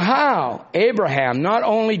 Now how? Abraham, not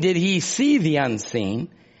only did he see the unseen,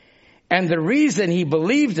 and the reason he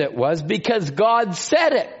believed it was because God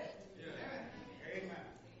said it.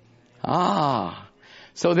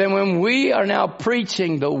 So then when we are now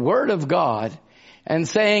preaching the Word of God and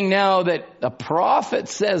saying now that the prophet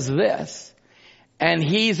says this, and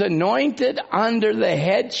he's anointed under the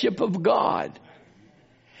headship of God,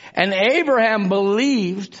 and Abraham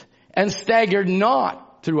believed and staggered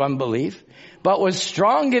not through unbelief, but was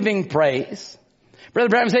strong, giving praise. Brother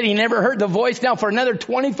Branham said he never heard the voice now for another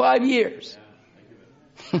 25 years.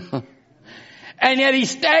 And yet he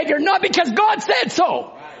staggered not because God said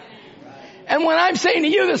so. And when I'm saying to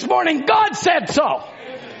you this morning, God said so.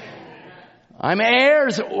 I'm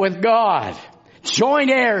heirs with God, joint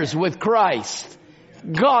heirs with Christ.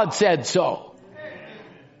 God said so.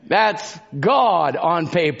 That's God on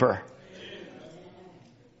paper.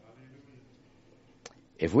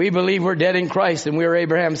 If we believe we're dead in Christ and we are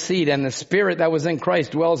Abraham's seed and the Spirit that was in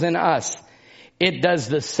Christ dwells in us, it does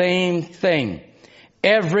the same thing.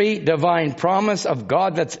 Every divine promise of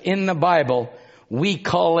God that's in the Bible, we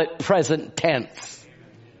call it present tense.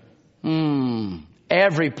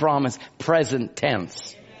 Every promise, present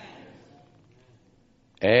tense.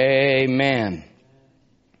 Amen.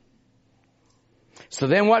 So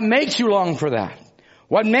then what makes you long for that?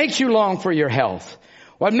 What makes you long for your health?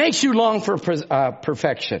 What makes you long for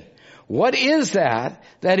perfection? What is that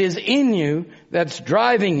is in you that's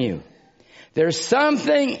driving you? There's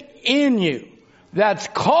something in you that's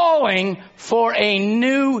calling for a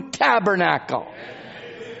new tabernacle.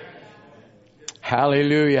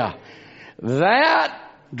 Hallelujah.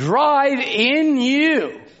 That drive in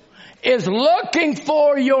you is looking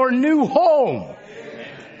for your new home.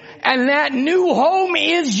 And that new home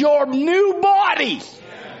is your new body.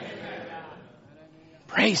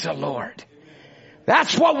 Praise the Lord.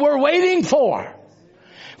 That's what we're waiting for.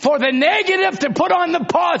 For the negative to put on the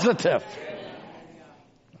positive.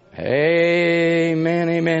 Amen,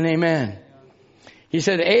 amen, amen. He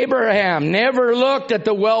said Abraham never looked at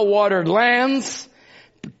the well-watered lands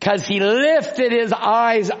because he lifted his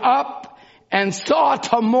eyes up and saw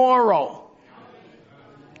tomorrow.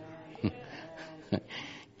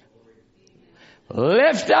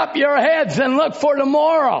 Lift up your heads and look for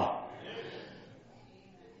tomorrow.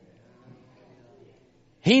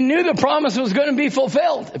 He knew the promise was going to be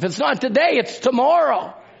fulfilled. If it's not today, it's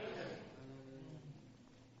tomorrow.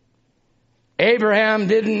 Abraham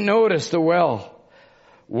didn't notice the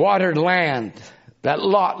well-watered land that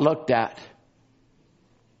Lot looked at.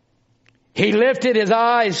 He lifted his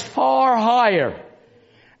eyes far higher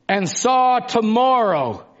and saw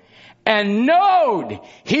tomorrow and knowed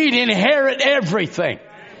he'd inherit everything.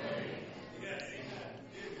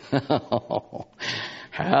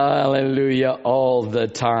 Hallelujah all the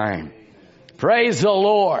time. Praise the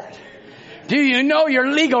Lord. Do you know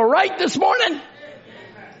your legal right this morning?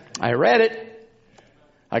 I read it.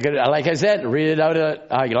 I could, like I said, read it out of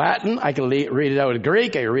Latin. I can read it out of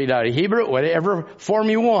Greek. I can read it out of Hebrew, whatever form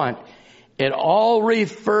you want. It all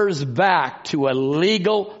refers back to a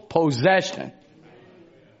legal possession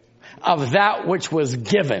of that which was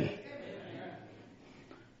given.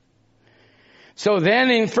 So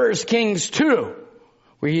then in 1 Kings 2,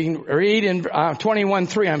 we can read in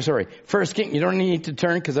 21:3, 1 Kings, you don't need to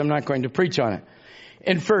turn because I'm not going to preach on it.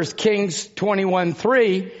 In 1 Kings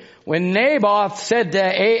 21:3, when Naboth said to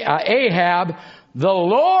Ahab, the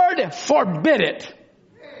Lord forbid it.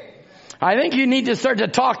 I think you need to start to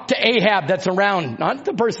talk to Ahab that's around, not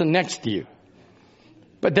the person next to you,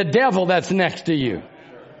 but the devil that's next to you.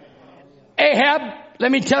 Ahab,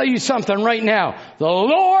 let me tell you something right now. The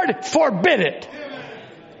Lord forbid it.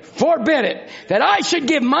 Forbid it. That I should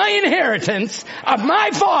give my inheritance of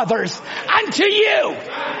my fathers unto you.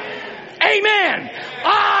 Amen.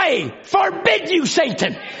 I forbid you,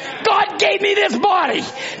 Satan. God gave me this body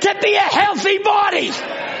to be a healthy body.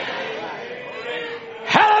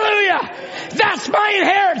 Hallelujah. That's my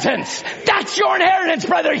inheritance. That's your inheritance,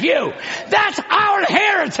 Brother Hugh. That's our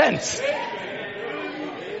inheritance.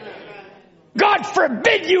 God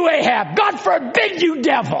forbid you, Ahab. God forbid you,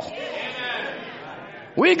 devil.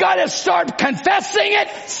 We got to start confessing it,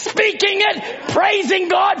 speaking it, praising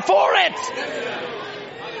God for it.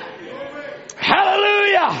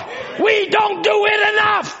 Hallelujah. We don't do it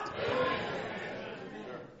enough.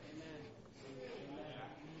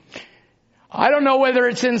 I don't know whether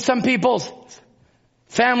it's in some people's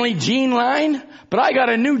family gene line, but I got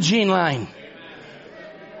a new gene line.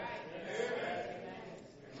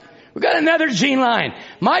 We got another gene line.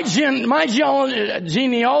 My genealogy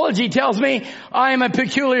tells me I am a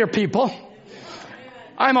peculiar people.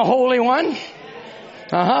 I'm a holy one.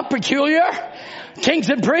 Peculiar. Kings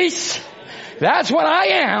and priests. That's what I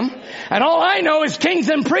am. And all I know is kings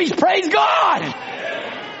and priests praise God.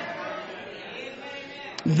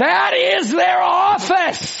 That is their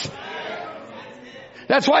office.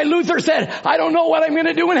 That's why Luther said, I don't know what I'm going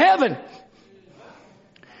to do in heaven.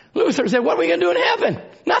 Luther said, what are we going to do in heaven?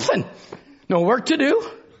 Nothing. No work to do.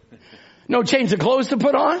 No change of clothes to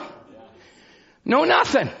put on. No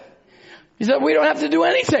nothing. He said, we don't have to do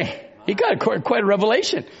anything. He got quite a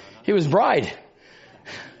revelation. He was bride.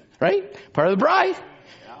 Right? Part of the bride.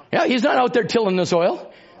 Yeah, he's not out there tilling the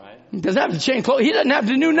soil. He doesn't have to change clothes. He doesn't have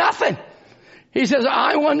to do nothing. He says,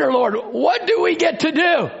 I wonder, Lord, what do we get to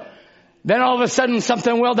do? Then all of a sudden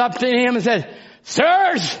something welled up to him and said,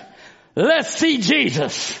 sirs, let's see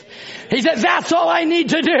Jesus. He says, that's all I need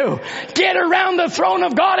to do. Get around the throne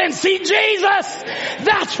of God and see Jesus.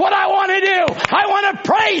 That's what I want to do. I want to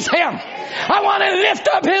praise Him. I want to lift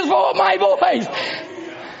up my voice.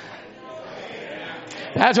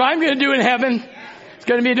 That's what I'm going to do in heaven. It's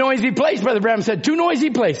going to be a noisy place. Brother Branham said, 2 noisy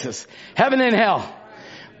places. Heaven and hell.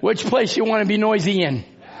 Which place you want to be noisy in?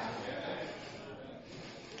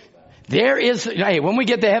 There is, hey, when we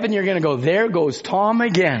get to heaven, you're going to go, there goes Tom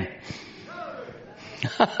again.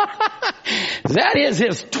 That is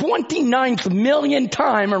his 29th million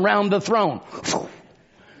time around the throne.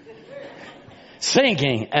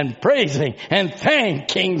 Singing and praising and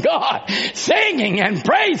thanking God. Singing and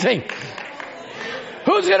praising.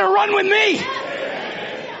 Who's going to run with me?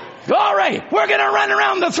 Glory. We're going to run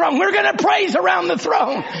around the throne. We're going to praise around the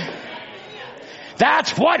throne.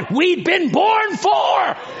 That's what we've been born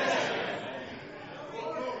for.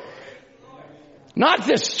 Not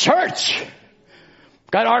this church.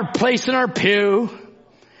 Got our place in our pew.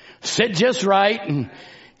 Sit just right and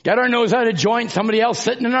got our nose out of joint. Somebody else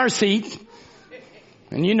sitting in our seat.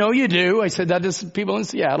 And you know you do. I said that to some people in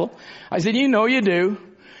Seattle. I said, you know you do.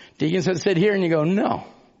 Deacon said, sit here, and you go, no.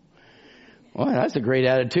 Well, that's a great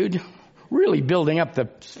attitude. Really building up the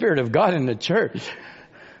Spirit of God in the church.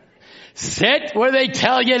 Sit where they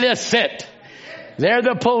tell you to sit. They're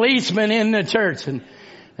the policemen in the church. And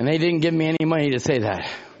they didn't give me any money to say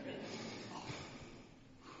that.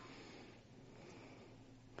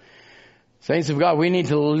 Saints of God, we need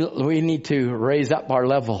to raise up our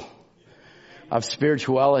level of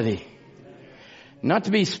spirituality. Not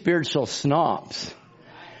to be spiritual snobs,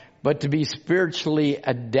 but to be spiritually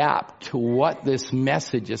adapt to what this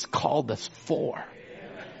message has called us for.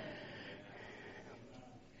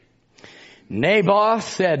 Naboth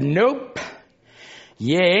said, nope,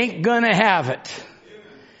 you ain't gonna have it.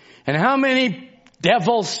 And how many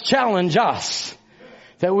devils challenge us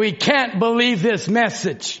that we can't believe this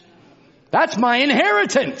message? That's my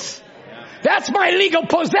inheritance. That's my legal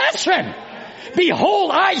possession.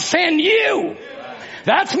 Behold, I send you.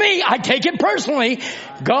 That's me. I take it personally.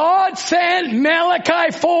 God sent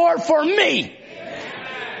Malachi 4 for me.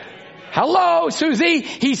 Hello, Susie.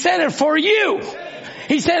 He sent it for you.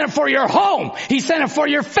 He sent it for your home. He sent it for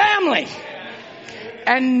your family.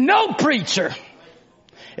 And no preacher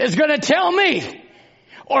is going to tell me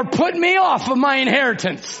or put me off of my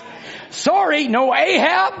inheritance. Sorry, no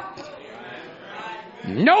Ahab,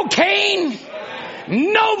 no Cain,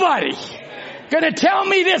 nobody going to tell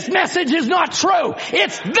me this message is not true.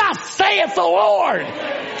 It's thus saith the Lord.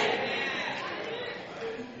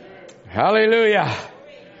 Hallelujah.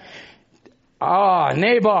 Ah,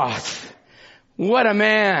 Naboth, what a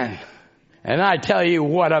man. And I tell you,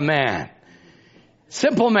 what a man.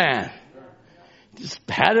 Simple man. Just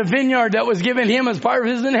had a vineyard that was given him as part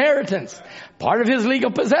of his inheritance. Part of his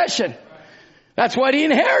legal possession. That's what he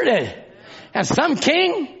inherited. And some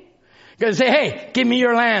king going to say, hey, give me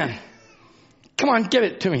your land. Come on, give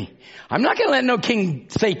it to me. I'm not going to let no King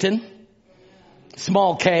Satan,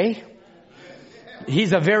 small K.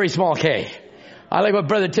 He's a very small K. I like what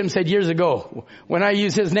Brother Tim said years ago. When I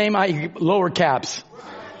use his name, I lower caps.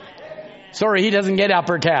 Sorry, he doesn't get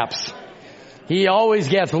upper caps. He always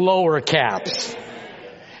gets lower caps.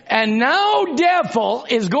 And now devil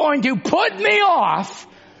is going to put me off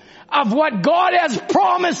of what God has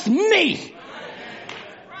promised me.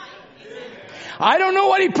 I don't know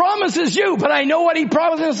what he promises you, but I know what he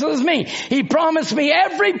promises me. He promised me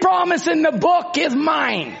every promise in the book is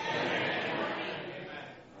mine.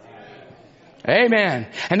 Amen.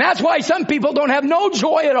 And that's why some people don't have no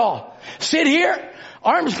joy at all. Sit here,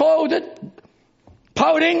 arms folded,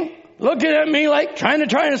 pouting, looking at me like trying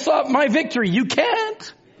to stop my victory. You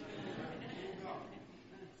can't.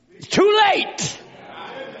 It's too late.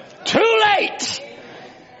 Too late.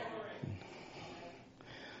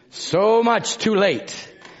 So much too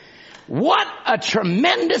late. What a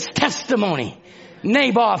tremendous testimony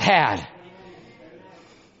Naboth had.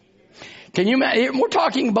 Can you imagine? We're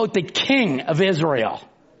talking about the king of Israel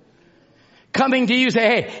coming to you, say,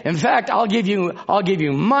 hey, in fact, I'll give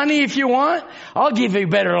you money if you want. I'll give you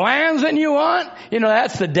better lands than you want. You know,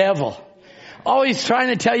 that's the devil. Always trying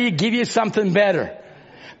to tell you, give you something better.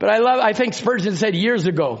 But I think Spurgeon said years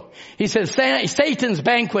ago, he says, Satan's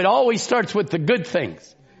banquet always starts with the good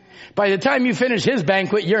things. By the time you finish his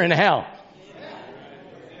banquet, you're in hell.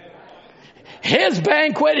 His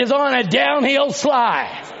banquet is on a downhill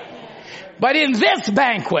slide. But in this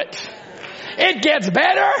banquet, it gets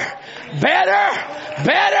better, better,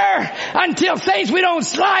 better, until, saints, we don't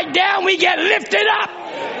slide down, we get lifted up.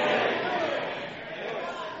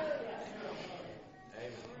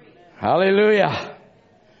 Hallelujah.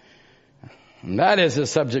 And that is a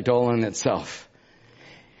subject all in itself.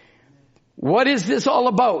 What is this all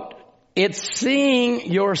about? It's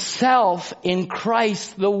seeing yourself in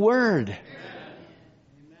Christ the Word.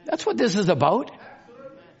 That's what this is about.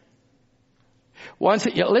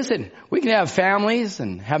 Listen, we can have families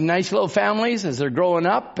and have nice little families as they're growing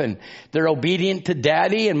up and they're obedient to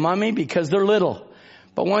daddy and mommy because they're little.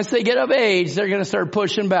 But once they get of age, they're going to start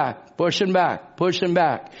pushing back, pushing back, pushing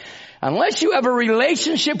back. Unless you have a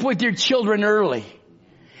relationship with your children early,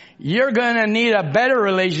 you're going to need a better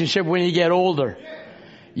relationship when you get older.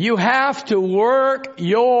 You have to work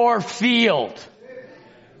your field.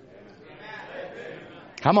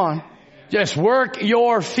 Come on. Just work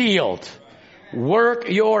your field. Work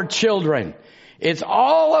your children. It's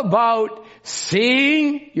all about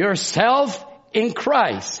seeing yourself in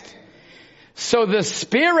Christ. So the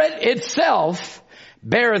Spirit itself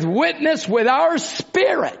beareth witness with our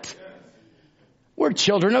spirit. We're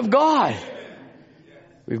children of God.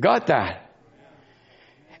 We've got that.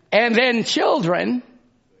 And then children,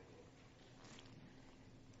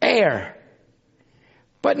 heir.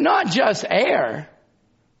 But not just heir.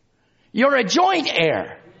 You're a joint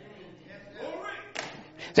heir.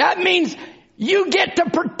 That means you get to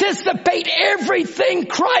participate everything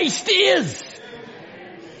Christ is.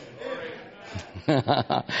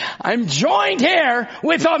 I'm joint heir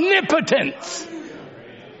with omnipotence.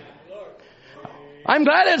 I'm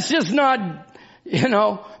glad it's just not,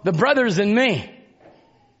 the brothers and me.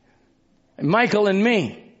 Michael and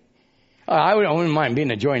me. I wouldn't mind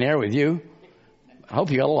being a joint heir with you. I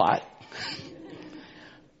hope you got a lot.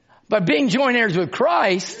 But being joint heirs with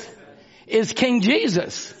Christ is King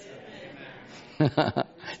Jesus.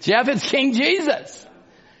 Jeff, it's King Jesus.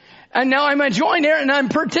 And now I'm a joint heir and I'm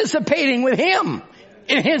participating with him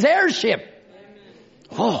in his heirship.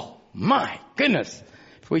 Oh my goodness.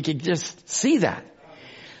 If we could just see that.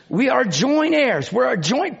 We are joint heirs. We're a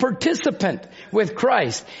joint participant with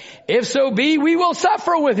Christ. If so be, we will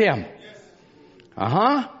suffer with him.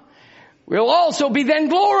 we'll also be then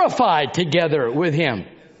glorified together with him.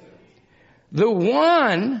 The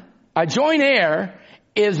one, a joint heir,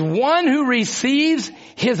 is one who receives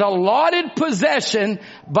his allotted possession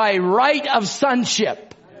by right of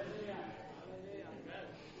sonship.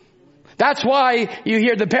 That's why you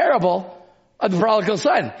hear the parable of the prodigal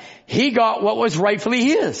son. He got what was rightfully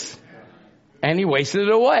his, and he wasted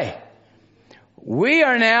it away. We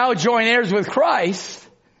are now joint heirs with Christ,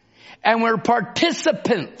 and we're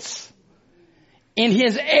participants in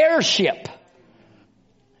his heirship.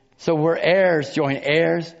 So we're heirs, joint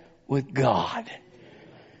heirs with God.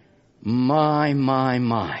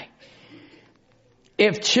 My.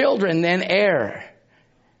 If children, then heir.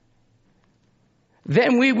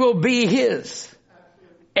 Then we will be his.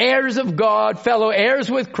 Heirs of God, fellow heirs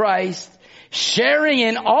with Christ, sharing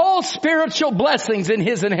in all spiritual blessings in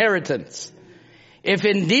his inheritance. If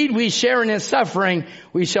indeed we share in his suffering,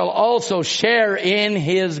 we shall also share in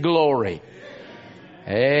his glory.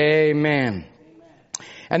 Amen.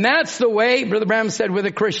 And that's the way, Brother Branham said, with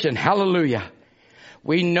a Christian. Hallelujah.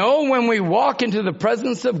 We know when we walk into the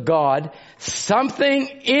presence of God, something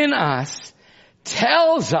in us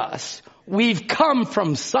tells us we've come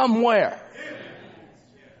from somewhere.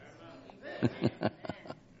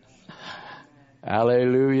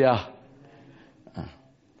 Hallelujah.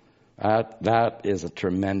 That is a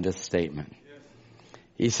tremendous statement.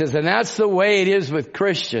 He says, and that's the way it is with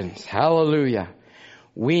Christians. Hallelujah.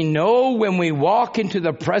 We know when we walk into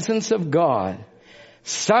the presence of God,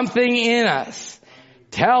 something in us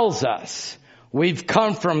tells us we've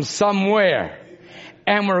come from somewhere.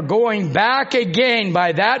 And we're going back again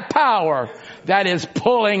by that power that is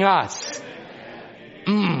pulling us.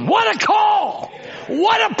 What a call!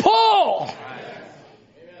 What a pull!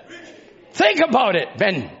 Think about it,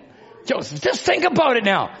 Ben. Joseph, just think about it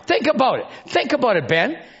now. Think about it. Think about it,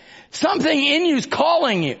 Ben. Something in you is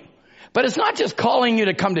calling you. But it's not just calling you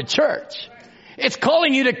to come to church. It's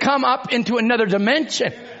calling you to come up into another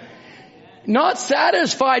dimension. Not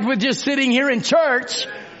satisfied with just sitting here in church,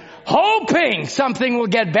 hoping something will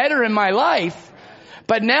get better in my life.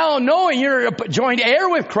 But now knowing you're a joint heir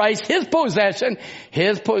with Christ, his possession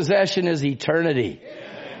is eternity.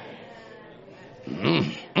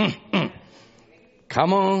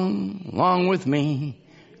 Come on along with me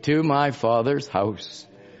to my Father's house.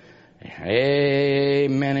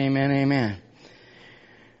 Amen, amen, amen.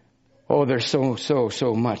 Oh, there's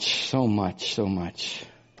so much.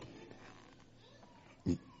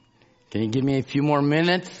 Can you give me a few more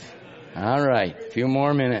minutes? All right, a few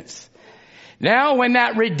more minutes. Now, when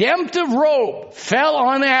that redemptive robe fell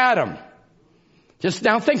on Adam, just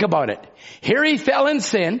now think about it. Here he fell in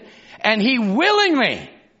sin, and he willingly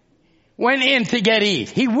went in to get Eve.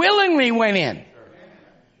 He willingly went in.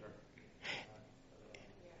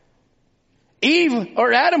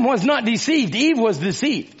 Adam was not deceived. Eve was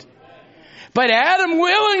deceived. But Adam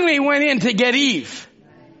willingly went in to get Eve.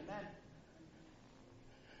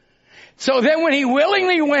 So then when he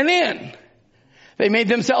willingly went in, they made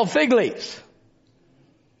themselves fig leaves.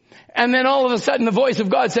 And then all of a sudden the voice of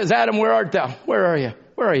God says, Adam, where art thou? Where are you?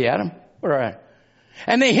 Where are you, Adam? Where are you?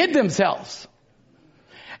 And they hid themselves.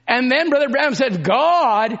 And then Brother Branham said,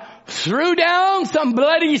 God threw down some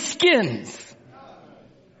bloody skins.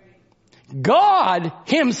 God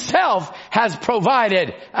himself has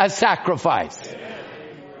provided a sacrifice.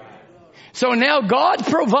 So now God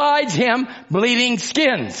provides him bleeding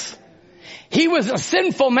skins. He was a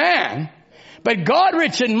sinful man, but God,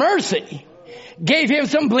 rich in mercy, gave him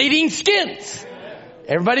some bleeding skins.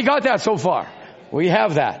 Everybody got that so far? We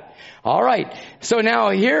have that. All right. So now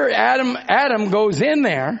here Adam goes in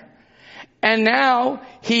there, and now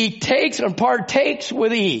he takes or partakes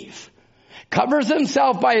with Eve. Covers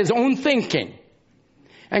himself by his own thinking.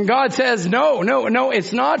 And God says, no,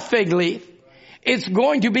 it's not fig leaf. It's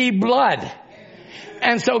going to be blood.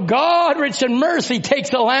 And so God, rich in mercy, takes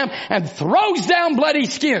the lamb and throws down bloody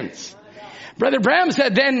skins. Brother Branham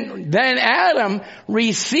said, then Adam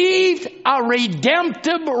received a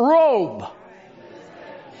redemptive robe.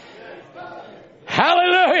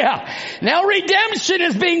 Hallelujah. Now redemption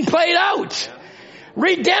is being played out.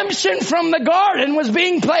 Redemption from the garden was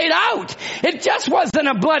being played out. It just wasn't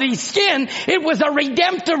a bloody skin. It was a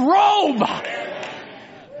redemptive robe.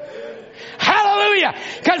 Hallelujah.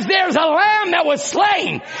 Because there's a lamb that was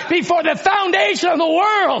slain before the foundation of the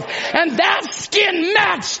world. And that skin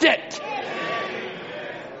matched it.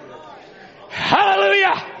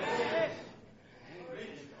 Hallelujah.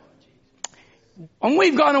 And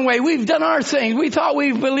we've gone away. We've done our things. We thought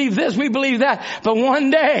we believed this. We believed that. But one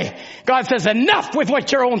day, God says, enough with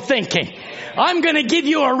what your own thinking. I'm going to give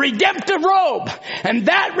you a redemptive robe. And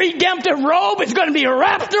that redemptive robe is going to be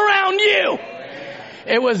wrapped around you.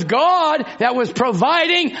 It was God that was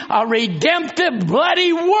providing a redemptive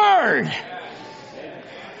bloody word.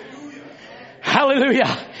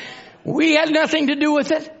 Hallelujah. We had nothing to do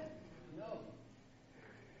with it.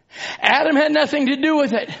 Adam had nothing to do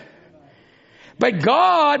with it. But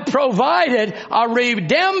God provided a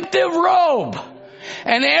redemptive robe.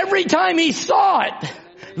 And every time he saw it,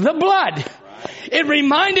 the blood, it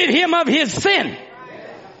reminded him of his sin.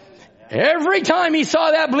 Every time he saw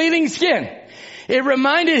that bleeding skin, it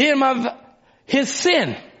reminded him of his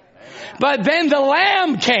sin. But then the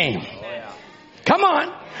Lamb came. Come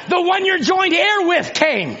on. The one you're joined heir with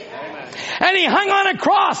came. And he hung on a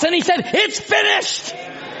cross and he said, it's finished.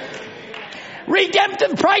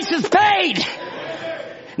 Redemptive price is paid.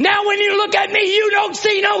 Now when you look at me, you don't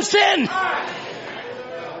see no sin.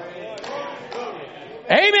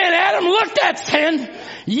 Amen. Adam looked at sin.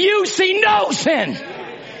 You see no sin.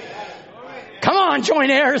 Come on,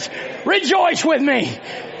 joint heirs. Rejoice with me.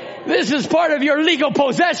 This is part of your legal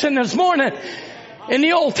possession this morning. In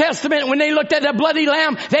the Old Testament, when they looked at the bloody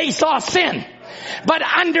lamb, they saw sin. But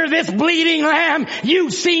under this bleeding lamb, you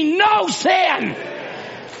see no sin.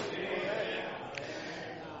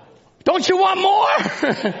 Don't you want more?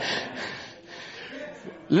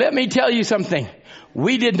 Let me tell you something.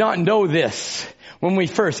 We did not know this when we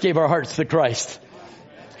first gave our hearts to Christ.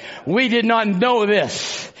 We did not know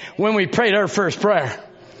this when we prayed our first prayer.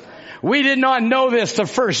 We did not know this the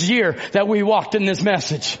first year that we walked in this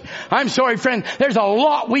message. I'm sorry, friend. There's a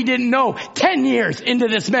lot we didn't know 10 years into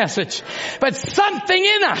this message. But something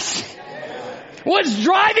in us was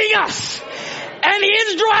driving us. And He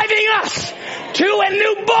is driving us to a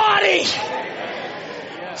new body.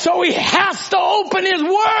 So He has to open His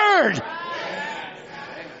Word.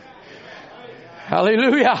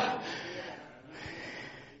 Hallelujah.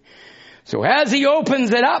 So as He opens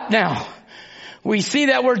it up now, we see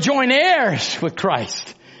that we're joint heirs with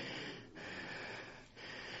Christ.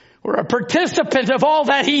 We're a participant of all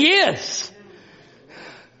that He is.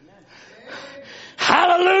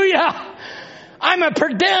 Hallelujah. I'm a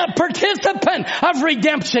participant of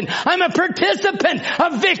redemption. I'm a participant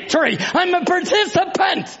of victory. I'm a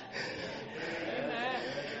participant.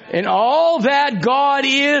 In all that God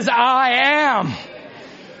is, I am.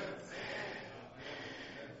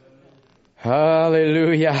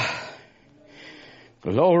 Hallelujah.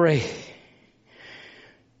 Glory.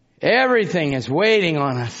 Everything is waiting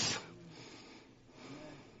on us.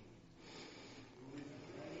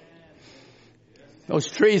 Those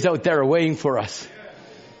trees out there are waiting for us.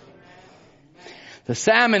 The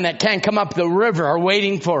salmon that can't come up the river are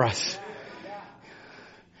waiting for us.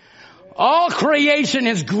 All creation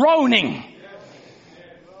is groaning,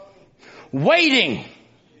 waiting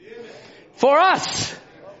for us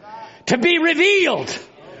to be revealed.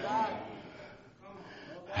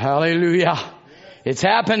 Hallelujah. It's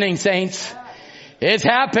happening, saints. It's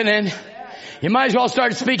happening. You might as well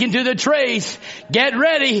start speaking to the trees. Get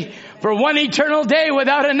ready for one eternal day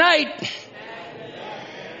without a night.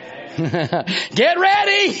 Get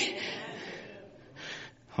ready.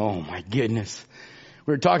 Oh my goodness.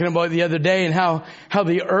 We were talking about it the other day and how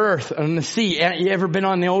the earth and the sea. You ever been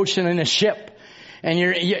on the ocean in a ship? And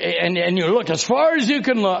you look as far as you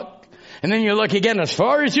can look. And then you look again as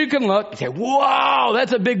far as you can look. You say, wow,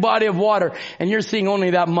 that's a big body of water. And you're seeing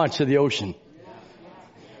only that much of the ocean.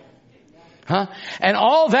 Huh? And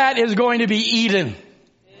all that is going to be Eden.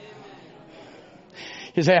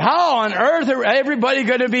 You say, how on earth are everybody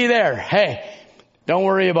going to be there? Hey, don't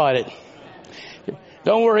worry about it.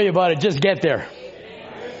 Don't worry about it. Just get there.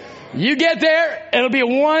 You get there, it'll be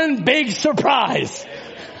one big surprise.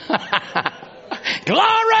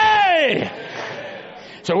 Glory!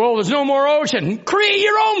 So, well, there's no more ocean. Create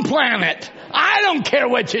your own planet. I don't care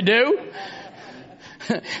what you do.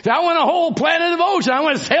 If I want a whole planet of ocean, I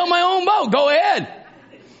want to sail my own boat. Go ahead.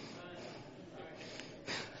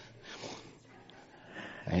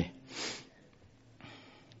 Hey.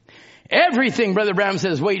 Everything, Brother Branham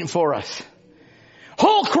says, is waiting for us.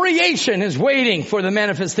 Whole creation is waiting for the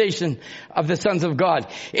manifestation of the sons of God.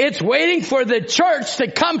 It's waiting for the church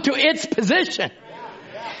to come to its position.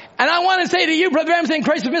 And I want to say to you, Brother Branham saying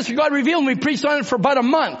Christ the Mystery God Revealed, we preached on it for about a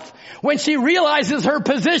month, when she realizes her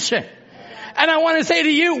position. And I want to say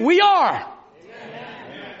to you, we are.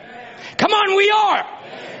 Come on, we are.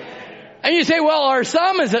 And you say, well, are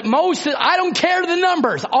some? Is it most? I don't care the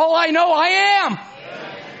numbers. All I know, I am.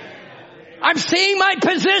 I'm seeing my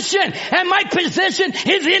position, and my position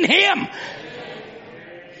is in Him.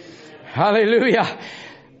 Hallelujah.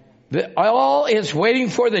 All is waiting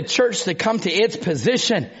for the church to come to its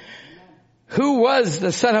position. Who was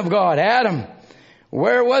the Son of God? Adam.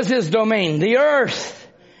 Where was his domain? The earth.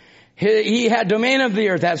 He had domain of the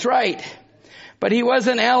earth. That's right. But he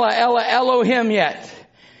wasn't Elohim yet.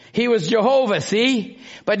 He was Jehovah, see?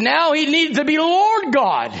 But now he needed to be Lord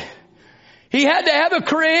God. He had to have a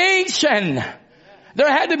creation. There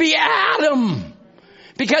had to be Adam.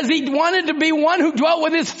 Because he wanted to be one who dwelt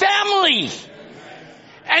with his family.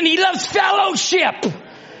 And he loves fellowship.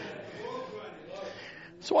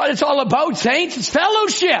 That's what it's all about, saints. It's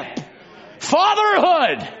fellowship.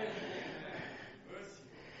 Fatherhood.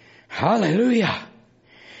 Hallelujah.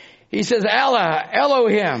 He says,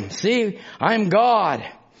 Elohim. See, I'm God.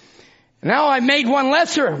 Now I made one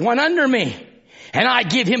lesser, one under me. And I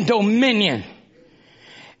give him dominion.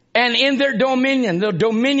 And in their dominion, the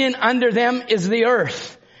dominion under them is the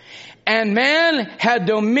earth. And man had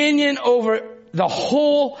dominion over the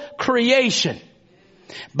whole creation.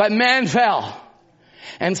 But man fell.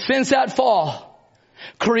 And since that fall,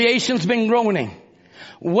 creation's been groaning,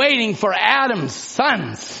 waiting for Adam's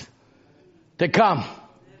sons to come.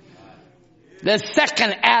 The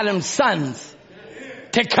second Adam's sons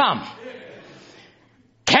to come.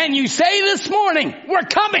 Can you say this morning, we're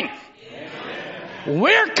coming?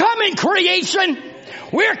 We're coming, creation.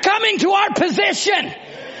 We're coming to our position.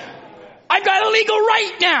 I've got a legal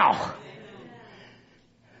right now.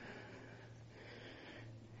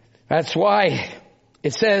 That's why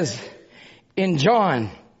it says in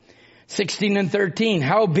John 16 and 13,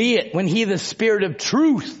 howbeit when he, the Spirit of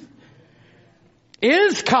truth,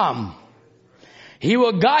 is come, he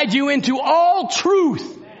will guide you into all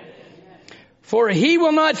truth. For he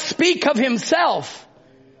will not speak of himself,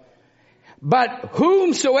 but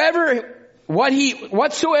whatsoever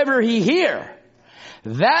he hear,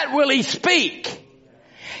 that will he speak.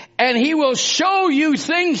 And he will show you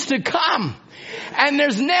things to come. And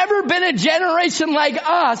there's never been a generation like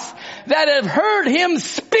us that have heard him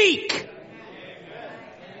speak.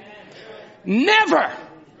 Never.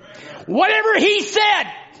 Whatever he said,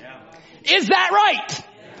 is that right?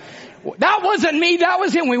 That wasn't me, that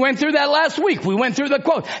was him. We went through that last week. We went through the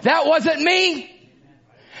quote. That wasn't me.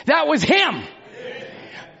 That was him.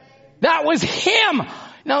 That was him.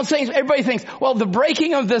 Now everybody thinks, well, the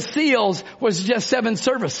breaking of the seals was just 7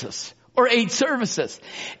 services or 8 services.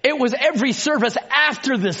 It was every service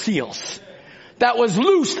after the seals that was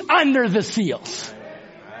loosed under the seals.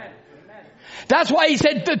 That's why he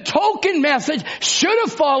said the token message should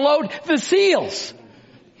have followed the seals.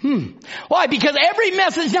 Why? Because every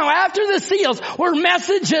message now after the seals were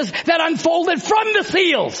messages that unfolded from the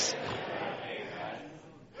seals.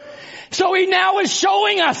 So he now is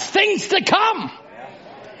showing us things to come.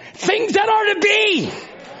 Things that are to be.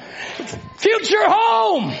 Future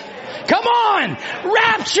home. Come on.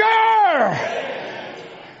 Rapture.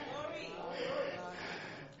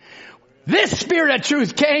 This Spirit of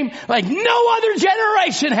truth came like no other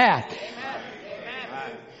generation had.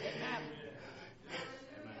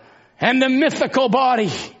 And the mythical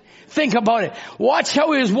body. Think about it. Watch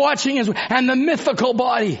how he was watching and the mythical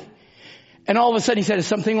body. And all of a sudden he said, is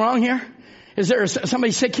something wrong here? Is there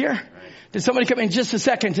somebody sick here? Did somebody come in? Just a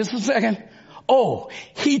second. Oh,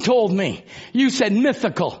 he told me. You said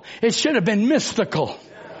mythical. It should have been mystical.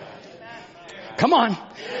 Come on.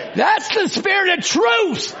 That's the Spirit of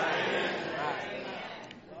truth.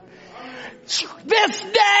 This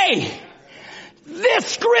day, this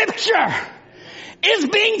scripture is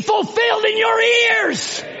being fulfilled in your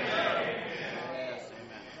ears.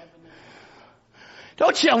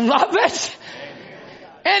 Don't you love it?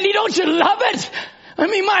 Andy, don't you love it? I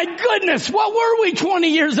mean, my goodness, what were we 20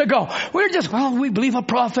 years ago? We were just, we believe a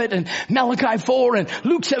prophet and Malachi 4 and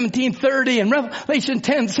Luke 17:30 and Revelation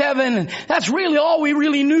 10:7 and that's really all we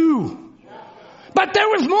really knew. But there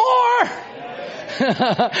was more.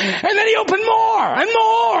 And then he opened more and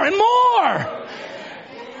more and more.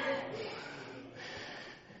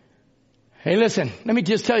 Hey, listen, let me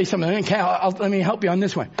just tell you something. Let me help you on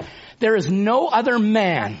this one. There is no other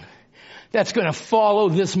man that's going to follow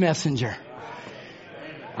this messenger.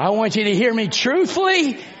 I want you to hear me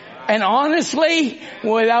truthfully and honestly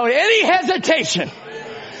without any hesitation.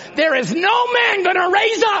 There is no man going to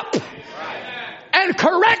raise up and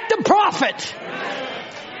correct the prophet.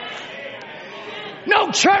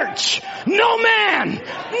 No church, no man,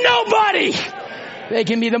 nobody. They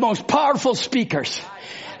can be the most powerful speakers.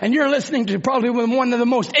 And you're listening to probably one of the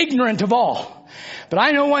most ignorant of all. But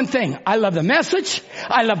I know one thing. I love the message.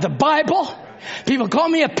 I love the Bible. People call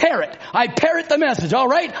me a parrot. I parrot the message, all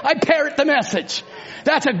right? I parrot the message.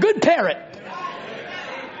 That's a good parrot.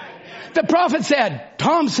 The prophet said,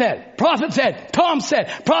 Tom said, prophet said, Tom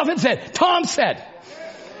said, prophet said, Tom said.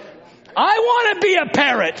 I want to be a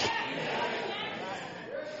parrot.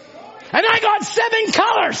 And I got 7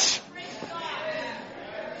 colors.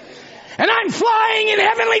 And I'm flying in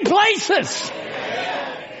heavenly places.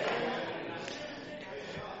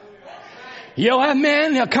 You'll have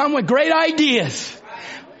men, they'll come with great ideas.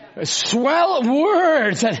 Swell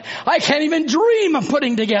words that I can't even dream of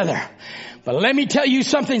putting together. But let me tell you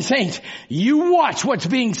something, saints. You watch what's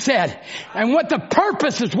being said and what the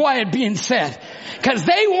purpose is why it's being said. Because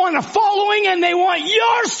they want a following and they want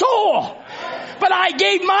your soul. But I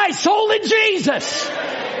gave my soul to Jesus.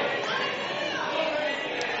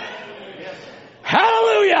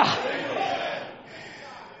 Hallelujah.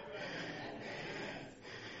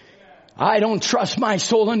 I don't trust my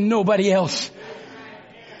soul in nobody else.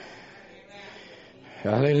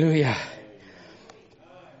 Hallelujah.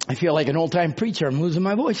 I feel like an old-time preacher. I'm losing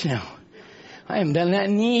my voice now. I haven't done that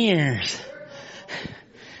in years.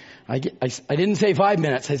 I didn't say 5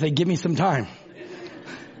 minutes. I said, give me some time.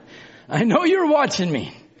 I know you're watching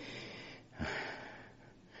me.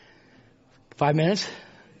 5 minutes?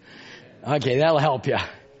 Okay, that'll help you.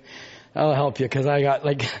 That'll help you because I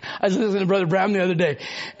was listening to Brother Bram the other day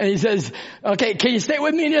and he says, okay, can you stay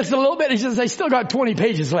with me just a little bit? He says, I still got 20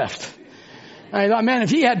 pages left. I thought, man, if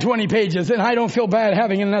he had 20 pages, then I don't feel bad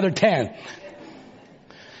having another 10.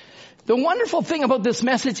 The wonderful thing about this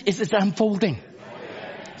message is it's unfolding.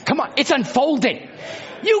 Come on, it's unfolding.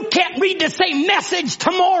 You can't read the same message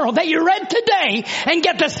tomorrow that you read today and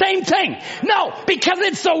get the same thing. No, because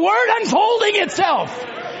it's the Word unfolding itself.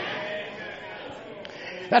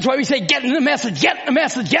 That's why we say, get in the message, get in the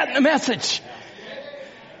message, get in the message.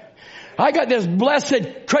 I got this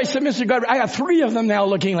blessed Christ the Mystery God. I got 3 of them now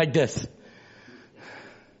looking like this.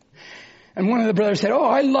 And one of the brothers said, oh,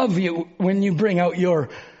 I love you when you bring out your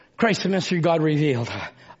Christ the Mystery God Revealed.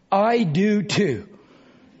 I do too.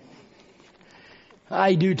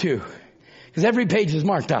 I do too. Because every page is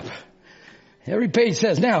marked up. Every page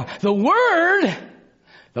says, now, the Word,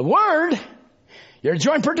 you're a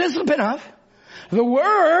joint participant of, the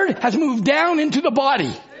Word has moved down into the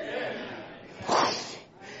body.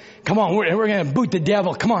 Come on, we're going to boot the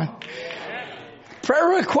devil. Come on.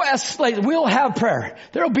 Prayer requests, we'll have prayer.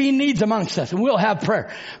 There'll be needs amongst us and we'll have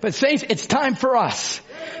prayer. But saints, it's time for us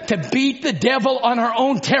to beat the devil on our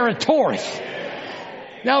own territory.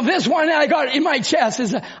 Now this one I got in my chest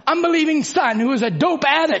is an unbelieving son who is a dope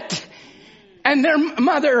addict. And their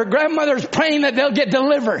mother or grandmother's praying that they'll get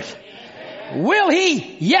delivered. Will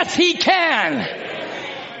he? Yes, he can.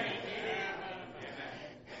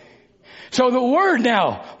 So the Word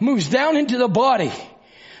now moves down into the body.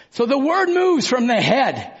 So the Word moves from the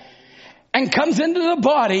head and comes into the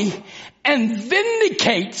body and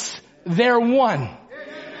vindicates their one.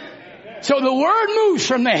 So the Word moves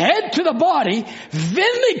from the head to the body,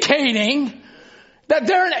 vindicating that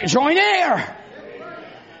they're a joint heir.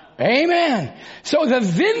 Amen. So the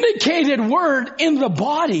vindicated Word in the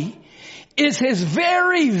body is His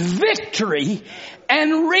very victory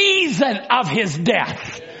and reason of His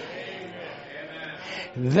death.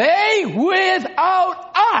 They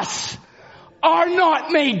without us are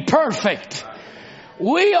not made perfect.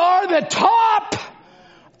 We are the top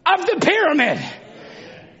of the pyramid.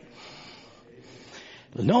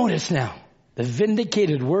 Notice now, the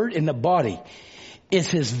vindicated Word in the body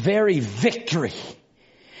is His very victory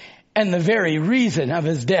and the very reason of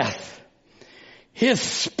His death. His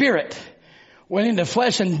Spirit went into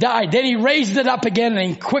flesh and died. Then He raised it up again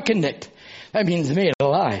and quickened it. That means made it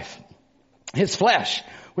alive. His flesh,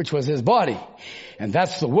 which was His body. And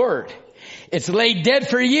that's the Word. It's laid dead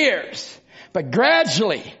for years. But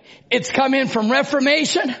gradually, it's come in from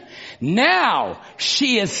Reformation. Now,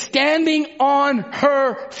 she is standing on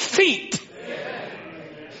her feet.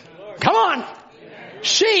 Come on.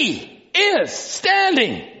 She is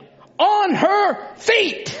standing on her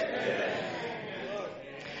feet.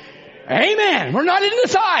 Amen. We're not in the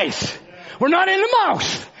thighs. We're not in the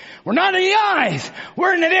mouth. We're not in the eyes.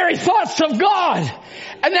 We're in the very thoughts of God.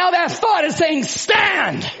 And now that thought is saying,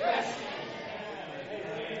 stand.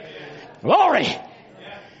 Glory.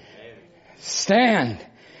 Stand.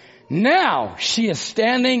 Now she is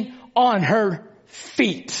standing on her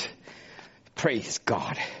feet. Praise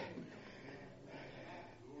God.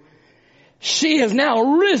 She is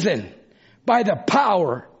now risen by the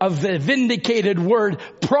power of the vindicated Word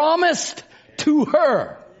promised to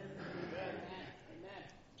her.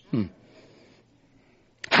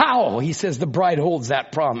 How? He says the bride holds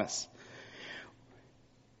that promise.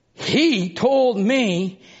 He told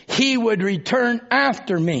me He would return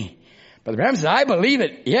after me. Brother Bram says, I believe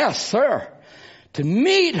it. Yes, sir. to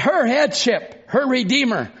meet her headship, her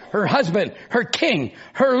Redeemer, her husband, her King,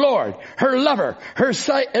 her Lord, her lover, her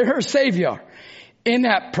Savior in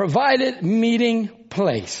that provided meeting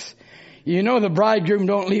place. You know the bridegroom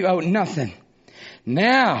don't leave out nothing.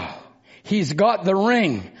 Now, he's got the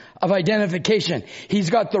ring of identification. He's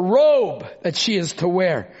got the robe that she is to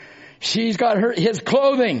wear. She's got his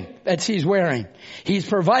clothing that she's wearing. He's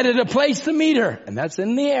provided a place to meet her, and that's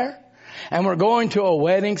in the air. And we're going to a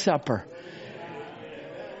wedding supper.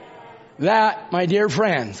 That, my dear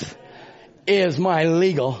friends, is my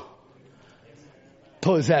legal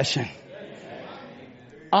possession.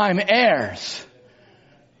 I'm heirs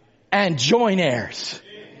and joint heirs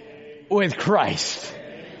with Christ.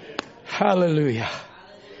 Hallelujah.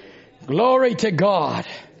 Glory to God.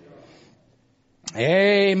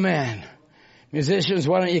 Amen. Musicians,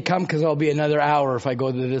 why don't you come, because I'll be another hour if I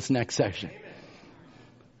go to this next section.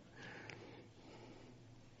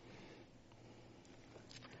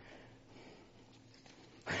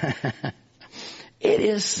 It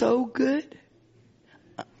is so good.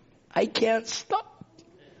 I can't stop.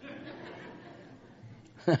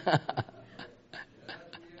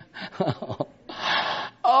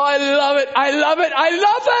 Oh, I love it. I love it. I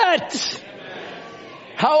love it.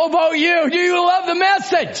 How about you? Do you love the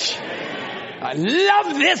message? I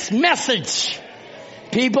love this message.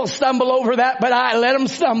 People stumble over that, but I let them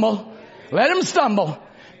stumble. Let them stumble.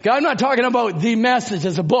 I'm not talking about the message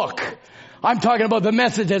as a book. I'm talking about the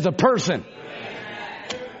message as a person.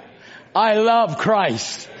 I love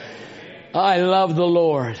Christ. I love the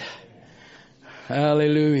Lord.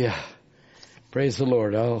 Hallelujah. Praise the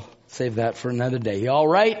Lord. I'll save that for another day. You all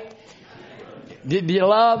right? Did you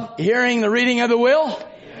love hearing the reading of the will?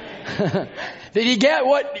 Did you get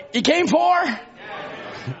what you came for?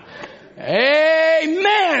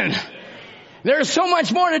 Amen. There's so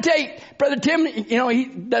much more to take. Brother Tim, you know,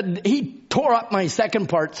 he tore up my second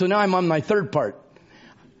part, so now I'm on my third part.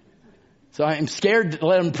 So I'm scared to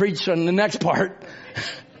let him preach on the next part.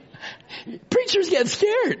 Preachers get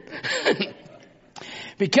scared.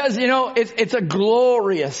 Because, you know, it's a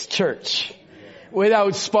glorious church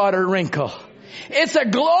without spot or wrinkle. It's a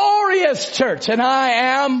glorious church, and I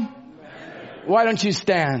am. Why don't you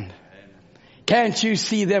stand? Can't you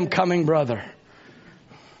see them coming, brother?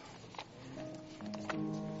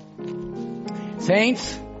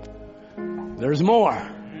 Saints, there's more.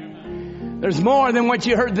 There's more than what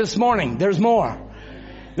you heard this morning. There's more.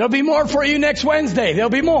 There'll be more for you next Wednesday. There'll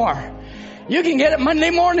be more. You can get it Monday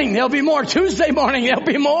morning. There'll be more. Tuesday morning. There'll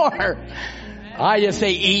be more. I just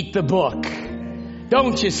say eat the book.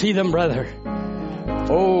 Don't you see them, brother?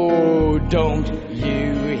 Oh, don't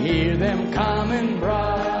you hear them coming,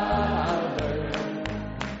 brother?